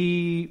than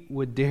we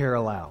would dare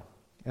allow.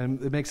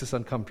 And it makes us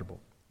uncomfortable.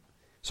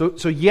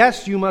 So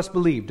yes, you must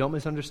believe. Don't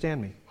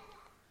misunderstand me.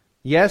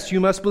 Yes, you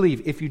must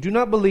believe. If you do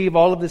not believe,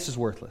 all of this is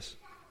worthless.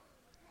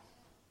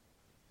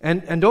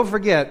 And don't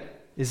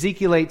forget,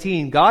 Ezekiel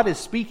 18, God is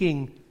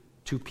speaking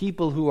to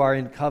people who are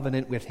in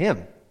covenant with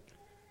Him.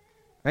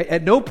 Right?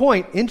 At no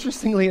point,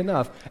 interestingly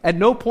enough, at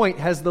no point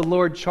has the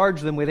Lord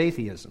charged them with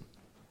atheism.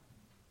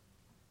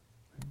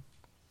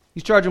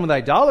 He's charged them with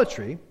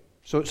idolatry.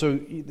 So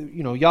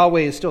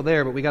Yahweh is still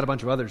there, but we got a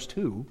bunch of others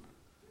too.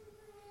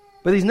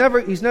 But he's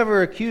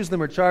never accused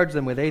them or charged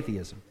them with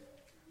atheism.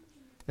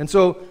 And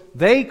so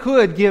they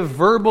could give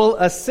verbal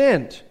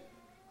assent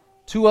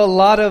to a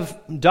lot of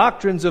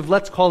doctrines of,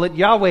 let's call it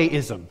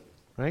Yahwehism,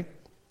 right?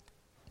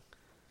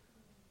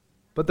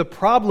 But the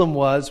problem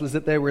was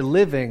that they were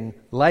living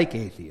like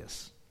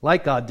atheists.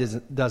 like God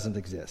doesn't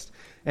exist.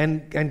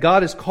 And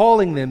God is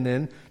calling them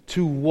then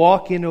to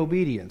walk in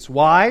obedience.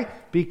 Why?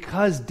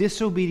 Because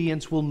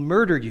disobedience will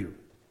murder you,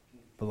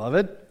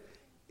 beloved.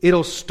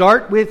 It'll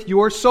start with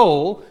your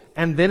soul,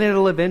 and then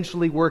it'll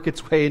eventually work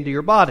its way into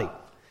your body.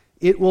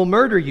 It will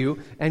murder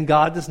you, and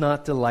God does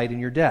not delight in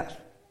your death.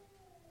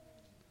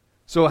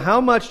 So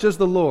how much does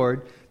the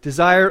Lord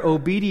desire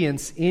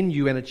obedience in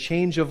you and a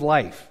change of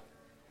life?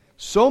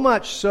 So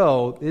much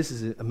so, this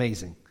is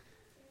amazing.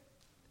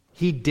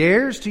 He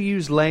dares to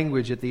use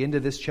language at the end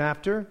of this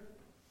chapter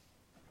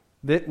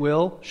that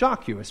will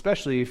shock you,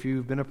 especially if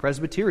you've been a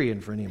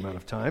Presbyterian for any amount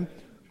of time.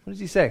 What does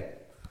he say?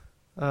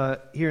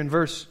 Here in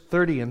verse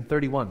 30 and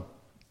 31.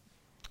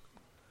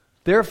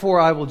 Therefore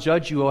I will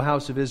judge you, O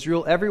house of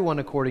Israel, everyone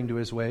according to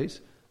his ways,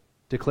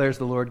 declares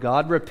the Lord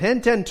God.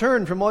 Repent and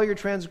turn from all your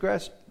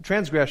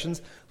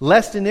transgressions,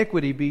 lest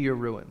iniquity be your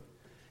ruin.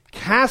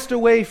 Cast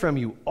away from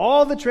you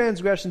all the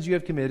transgressions you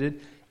have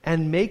committed,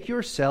 and make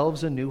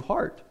yourselves a new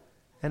heart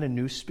and a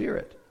new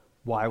spirit.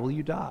 Why will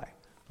you die,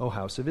 O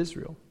house of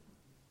Israel?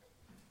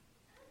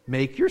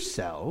 Make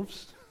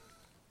yourselves.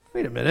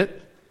 Wait a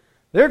minute.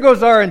 There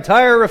goes our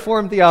entire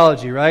Reformed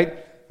theology,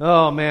 right?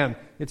 Oh man,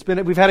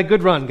 we've had a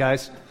good run,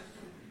 guys.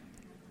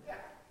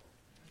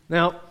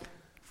 Now,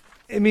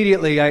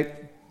 immediately I'm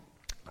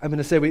going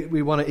to say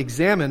we want to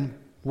examine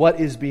what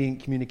is being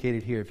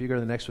communicated here. If you go to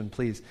the next one,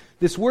 please.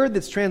 This word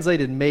that's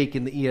translated make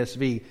in the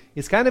ESV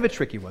is kind of a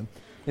tricky one.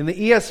 In the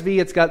ESV,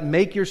 it's got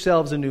make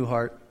yourselves a new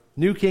heart.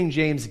 New King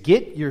James,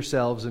 get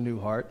yourselves a new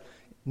heart.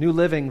 New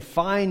Living,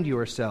 find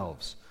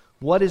yourselves.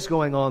 What is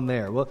going on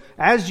there? Well,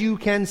 as you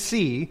can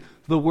see,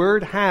 the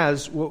word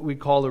has what we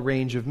call a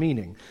range of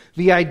meaning.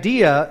 The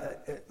idea,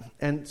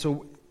 and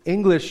so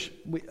English,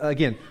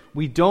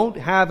 we don't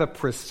have a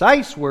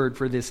precise word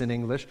for this in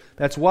English.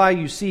 That's why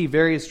you see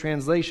various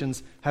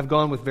translations have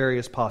gone with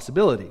various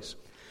possibilities.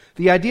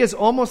 The idea is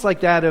almost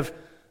like that of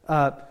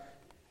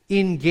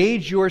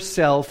engage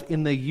yourself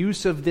in the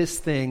use of this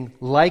thing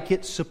like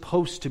it's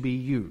supposed to be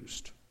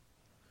used.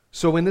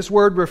 So when this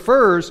word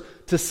refers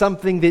to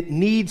something that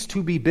needs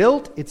to be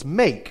built, it's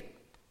make.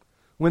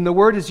 When the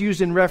word is used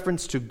in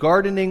reference to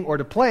gardening or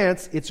to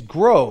plants, it's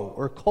grow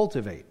or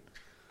cultivate.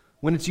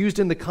 When it's used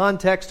in the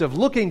context of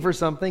looking for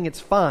something,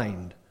 it's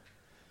find.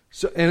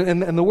 So,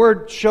 and the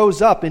word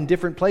shows up in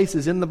different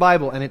places in the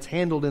Bible, and it's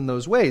handled in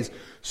those ways.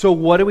 So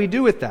what do we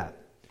do with that?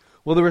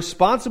 Well, the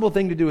responsible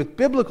thing to do with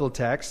biblical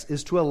texts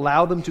is to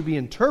allow them to be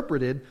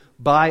interpreted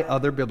by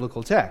other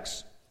biblical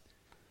texts.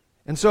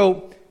 And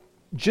so,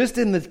 just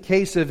in the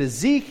case of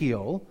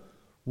Ezekiel,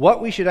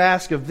 what we should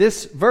ask of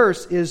this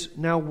verse is,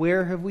 now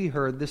where have we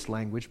heard this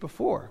language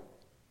before?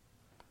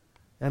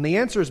 And the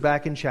answer is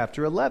back in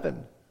chapter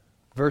 11,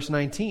 verse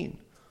 19,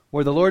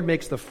 where the Lord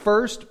makes the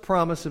first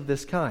promise of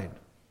this kind.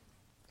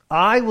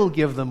 I will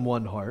give them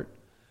one heart,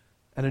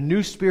 and a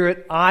new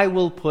spirit I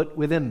will put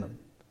within them.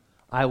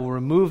 I will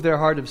remove their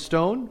heart of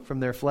stone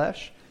from their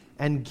flesh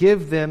and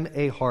give them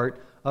a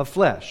heart of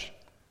flesh.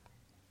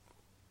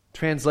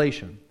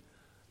 Translation.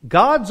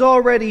 God's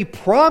already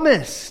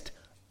promised,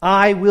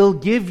 I will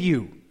give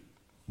you.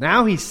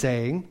 Now he's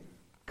saying,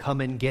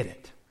 come and get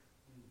it.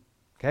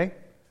 Okay?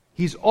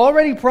 He's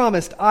already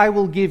promised, I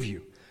will give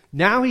you.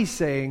 Now he's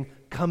saying,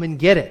 come and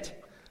get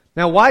it.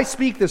 Now why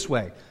speak this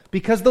way?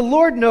 Because the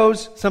Lord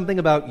knows something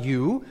about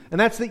you, and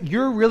that's that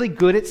you're really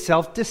good at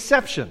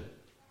self-deception.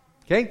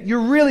 Okay?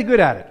 You're really good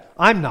at it.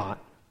 I'm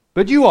not,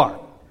 but you are.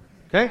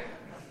 Okay?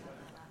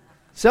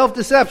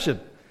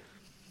 Self-deception.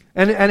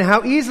 And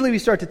how easily we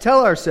start to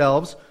tell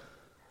ourselves,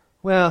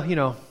 well,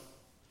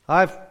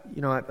 I've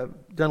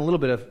done a little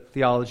bit of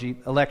theology,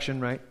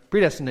 election, right?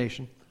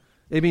 Predestination.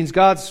 It means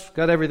God's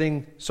got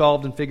everything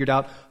solved and figured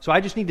out, so I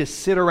just need to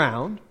sit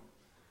around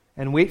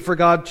and wait for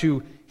God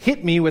to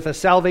hit me with a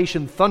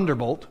salvation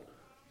thunderbolt,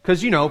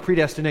 because,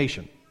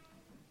 predestination.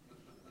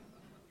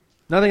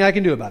 Nothing I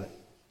can do about it.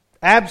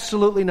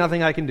 Absolutely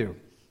nothing I can do.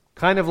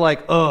 Kind of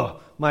like,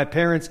 my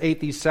parents ate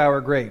these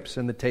sour grapes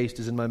and the taste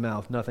is in my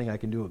mouth. Nothing I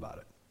can do about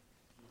it.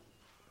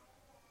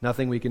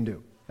 Nothing we can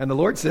do. And the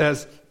Lord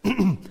says,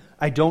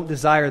 I don't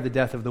desire the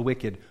death of the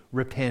wicked.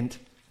 Repent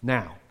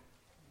now.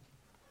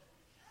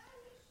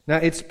 Now,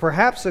 it's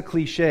perhaps a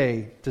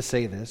cliche to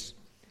say this,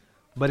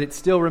 but it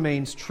still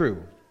remains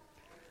true.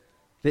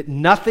 That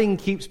nothing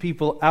keeps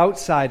people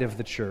outside of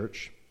the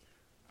church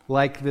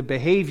like the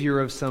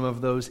behavior of some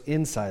of those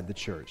inside the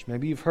church.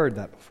 Maybe you've heard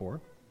that before.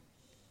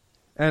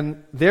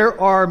 And there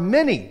are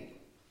many,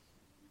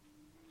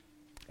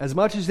 as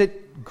much as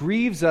it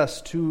grieves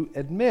us to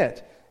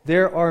admit,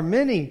 there are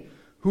many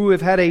who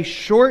have had a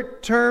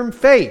short-term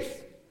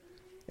faith,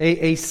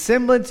 a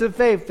semblance of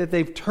faith that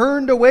they've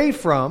turned away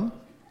from,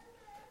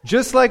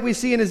 just like we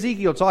see in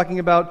Ezekiel talking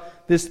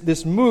about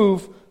this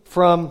move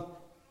from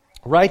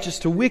righteous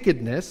to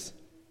wickedness.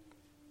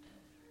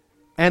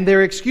 And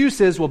their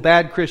excuse is, well,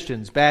 bad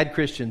Christians,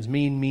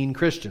 mean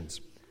Christians.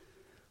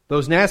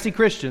 Those nasty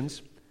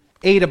Christians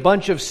ate a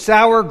bunch of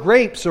sour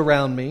grapes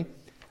around me,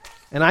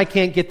 and I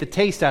can't get the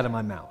taste out of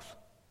my mouth.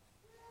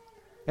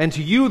 And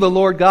to you, the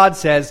Lord God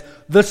says,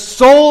 the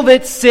soul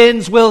that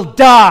sins will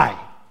die.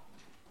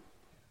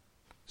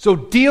 So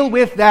deal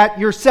with that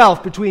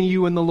yourself between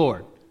you and the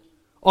Lord.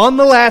 On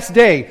the last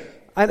day,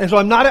 and so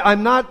I'm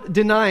not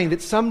denying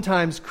that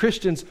sometimes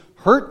Christians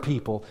hurt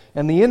people,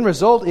 and the end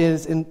result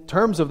is, in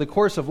terms of the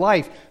course of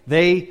life,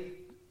 they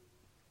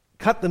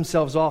cut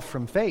themselves off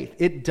from faith.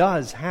 It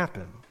does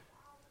happen.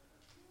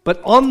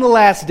 But on the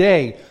last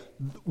day,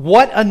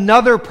 what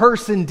another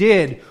person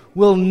did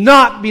will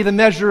not be the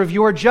measure of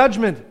your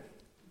judgment.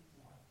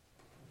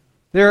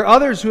 There are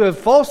others who have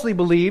falsely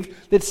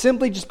believed that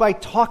simply just by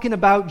talking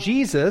about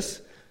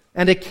Jesus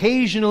and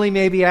occasionally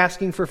maybe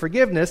asking for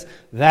forgiveness,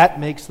 that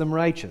makes them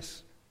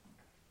righteous.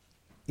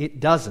 It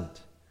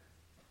doesn't.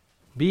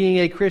 Being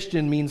a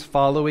Christian means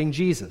following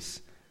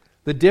Jesus.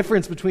 The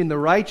difference between the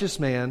righteous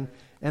man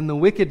and the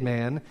wicked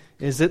man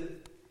is that,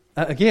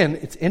 again,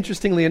 it's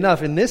interestingly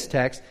enough, in this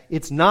text,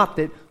 it's not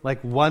that like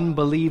one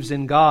believes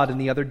in God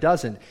and the other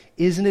doesn't.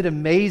 Isn't it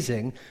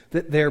amazing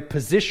that their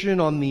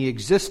position on the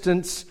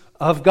existence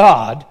of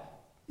God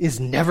is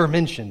never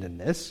mentioned in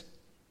this?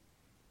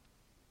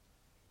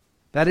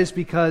 That is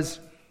because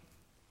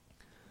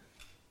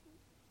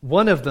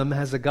one of them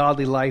has a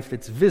godly life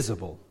that's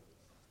visible.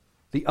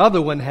 The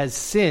other one has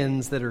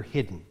sins that are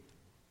hidden.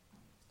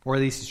 Or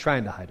at least he's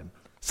trying to hide them.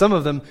 Some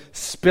of them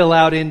spill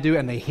out into,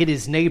 and they hit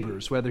his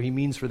neighbors, whether he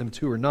means for them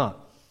to or not.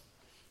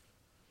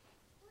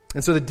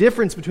 And so the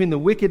difference between the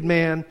wicked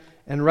man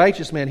and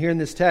righteous man here in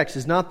this text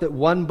is not that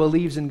one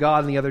believes in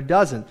God and the other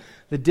doesn't.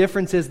 The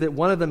difference is that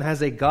one of them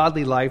has a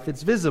godly life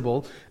that's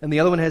visible, and the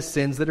other one has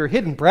sins that are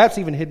hidden, perhaps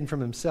even hidden from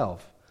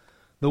himself.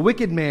 The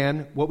wicked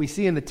man, what we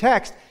see in the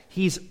text,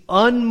 he's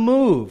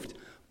unmoved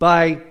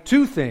by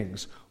two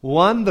things.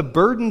 One, the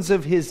burdens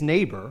of his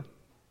neighbor,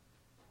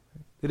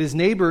 that his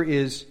neighbor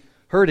is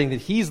hurting,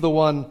 that he's the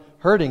one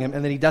hurting him,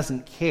 and that he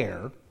doesn't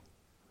care.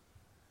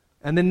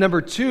 And then number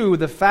two,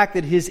 the fact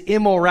that his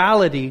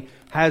immorality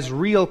has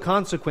real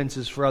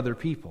consequences for other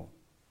people.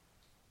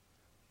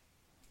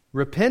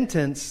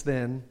 Repentance,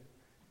 then,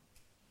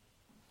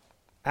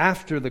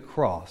 after the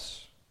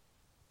cross,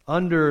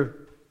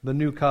 under the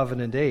new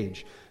covenant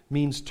age,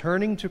 means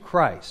turning to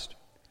Christ.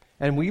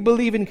 And we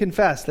believe and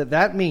confess that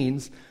that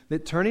means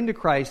that turning to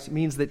Christ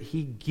means that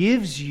He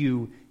gives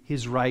you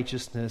His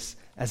righteousness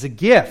as a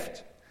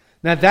gift.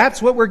 Now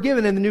that's what we're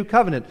given in the new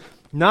covenant.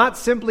 Not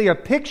simply a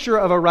picture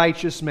of a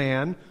righteous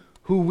man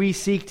who we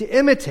seek to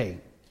imitate,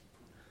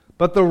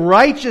 but the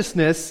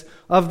righteousness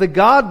of the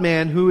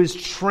God-man who is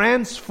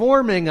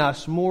transforming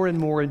us more and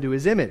more into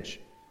His image.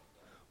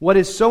 What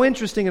is so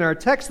interesting in our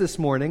text this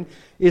morning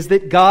is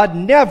that God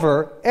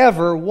never,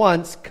 ever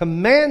once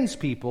commands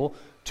people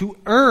to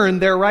earn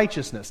their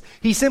righteousness.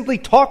 He simply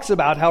talks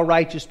about how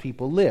righteous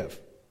people live.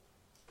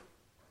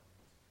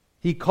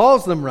 He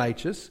calls them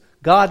righteous.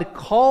 God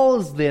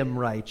calls them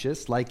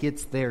righteous, like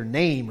it's their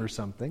name or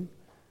something.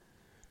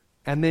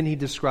 And then He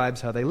describes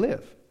how they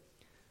live.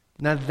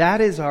 Now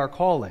that is our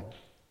calling.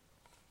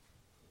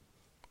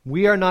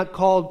 We are not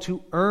called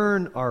to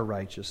earn our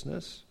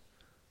righteousness.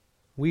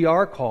 We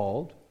are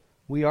called,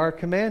 we are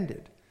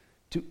commanded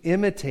to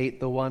imitate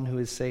the one who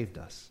has saved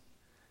us.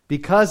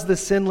 Because the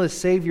sinless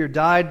Savior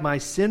died, my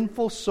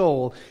sinful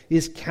soul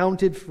is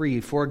counted free.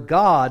 For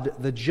God,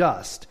 the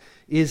just,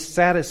 is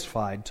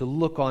satisfied to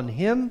look on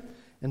Him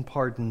and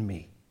pardon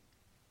me.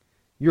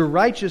 Your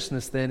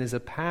righteousness, then, is a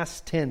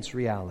past tense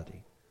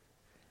reality.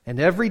 And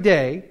every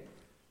day,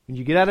 when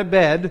you get out of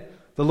bed,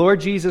 the Lord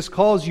Jesus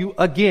calls you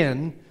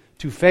again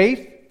to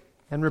faith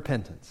and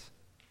repentance.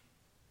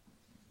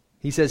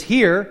 He says,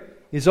 here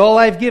is all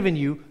I've given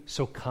you,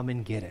 so come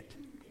and get it.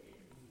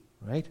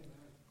 Right?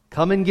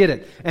 Come and get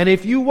it. And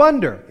if you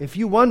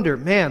wonder,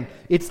 man,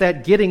 it's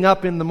that getting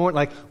up in the morning.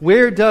 Like,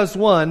 where does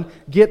one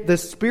get the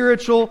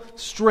spiritual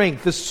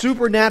strength, the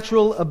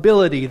supernatural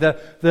ability,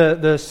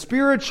 the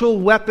spiritual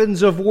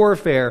weapons of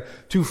warfare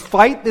to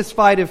fight this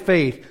fight of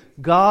faith?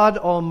 God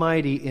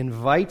Almighty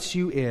invites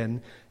you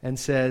in and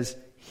says,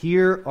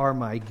 here are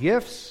my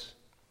gifts,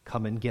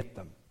 come and get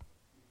them.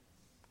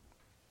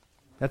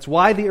 That's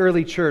why the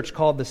early church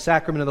called the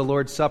sacrament of the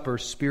Lord's Supper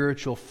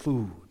spiritual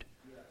food,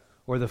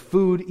 or the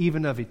food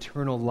even of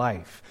eternal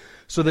life,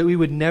 so that we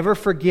would never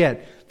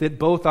forget that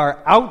both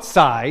our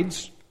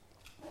outsides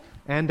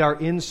and our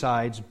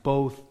insides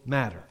both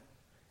matter.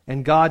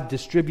 And God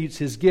distributes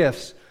His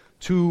gifts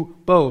to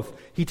both.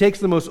 He takes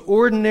the most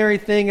ordinary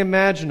thing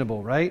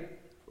imaginable, right?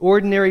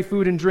 Ordinary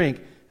food and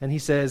drink, and He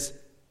says,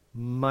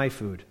 my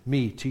food,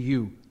 me, to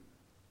you,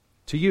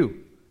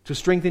 to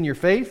strengthen your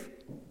faith,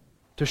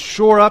 to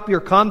shore up your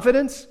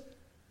confidence,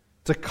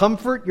 to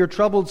comfort your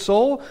troubled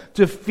soul,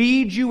 to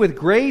feed you with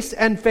grace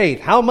and faith.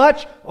 How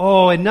much?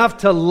 Oh, enough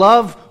to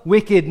love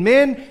wicked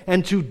men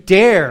and to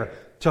dare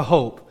to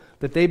hope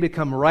that they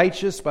become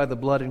righteous by the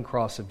blood and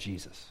cross of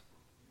Jesus.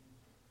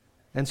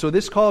 And so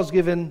this call is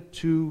given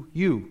to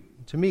you,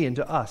 to me, and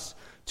to us,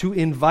 to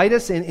invite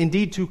us and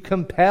indeed to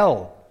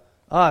compel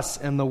us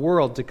and the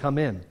world to come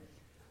in,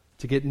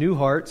 to get new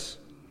hearts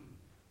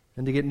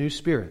and to get new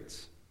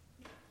spirits.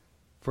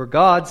 For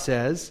God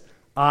says,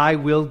 I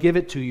will give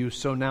it to you,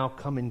 so now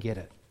come and get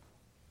it.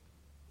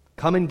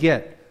 Come and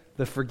get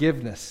the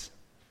forgiveness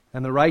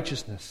and the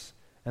righteousness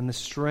and the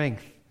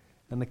strength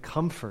and the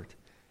comfort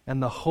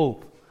and the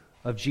hope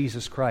of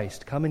Jesus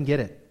Christ. Come and get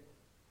it.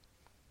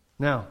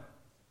 Now,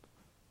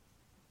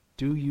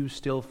 do you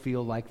still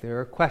feel like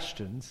there are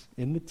questions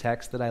in the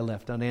text that I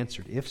left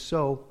unanswered? If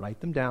so, write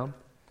them down.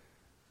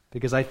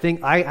 Because I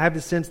think I have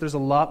the sense there's a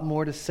lot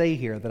more to say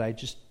here that I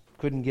just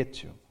couldn't get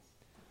to.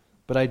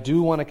 But I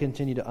do want to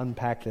continue to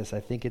unpack this.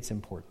 I think it's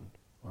important.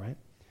 All right?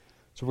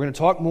 So we're going to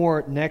talk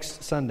more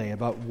next Sunday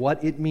about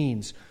what it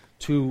means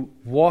to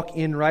walk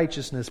in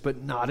righteousness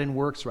but not in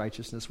works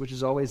righteousness, which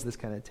is always this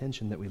kind of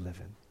tension that we live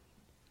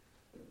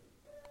in.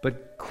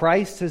 But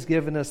Christ has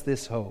given us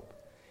this hope.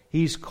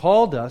 He's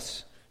called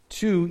us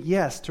to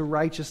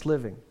righteous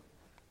living.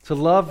 To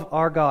love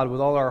our God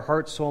with all our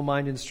heart, soul,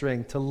 mind, and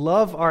strength. To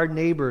love our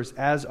neighbors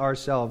as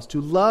ourselves.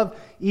 To love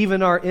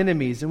even our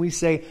enemies. And we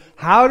say,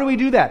 how do we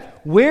do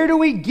that? Where do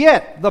we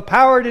get the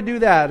power to do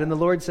that? And the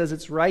Lord says,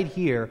 it's right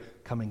here.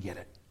 Come and get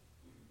it.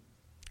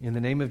 In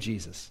the name of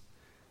Jesus,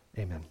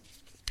 amen.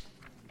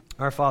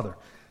 Our Father,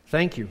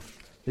 thank you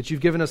that you've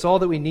given us all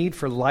that we need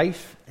for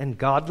life and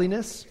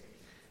godliness.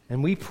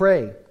 And we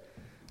pray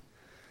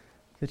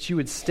that you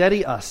would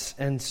steady us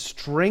and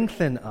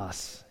strengthen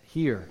us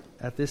here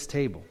at this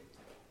table,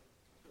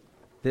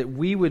 that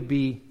we would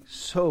be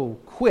so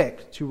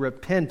quick to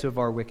repent of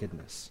our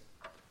wickedness,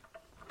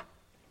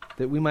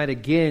 that we might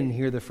again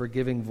hear the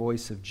forgiving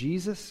voice of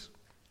Jesus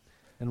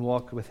and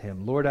walk with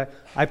him. Lord,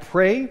 I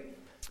pray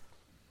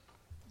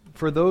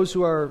for those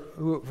who are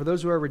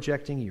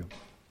rejecting you,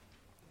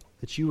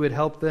 that you would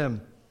help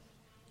them.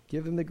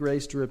 Give them the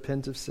grace to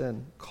repent of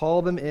sin.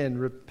 Call them in,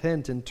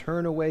 repent, and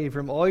turn away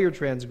from all your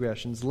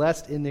transgressions,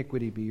 lest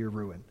iniquity be your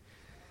ruin.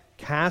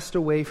 Cast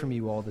away from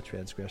you all the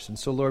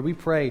transgressions. So, Lord, we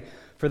pray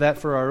for that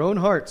for our own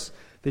hearts,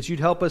 that you'd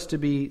help us to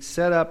be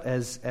set up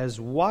as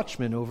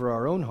watchmen over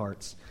our own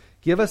hearts.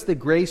 Give us the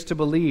grace to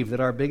believe that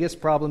our biggest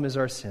problem is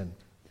our sin,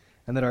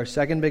 and that our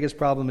second biggest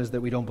problem is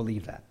that we don't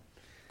believe that.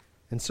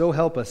 And so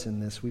help us in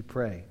this, we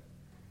pray,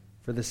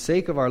 for the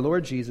sake of our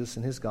Lord Jesus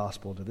and his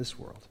gospel to this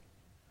world.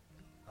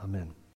 Amen.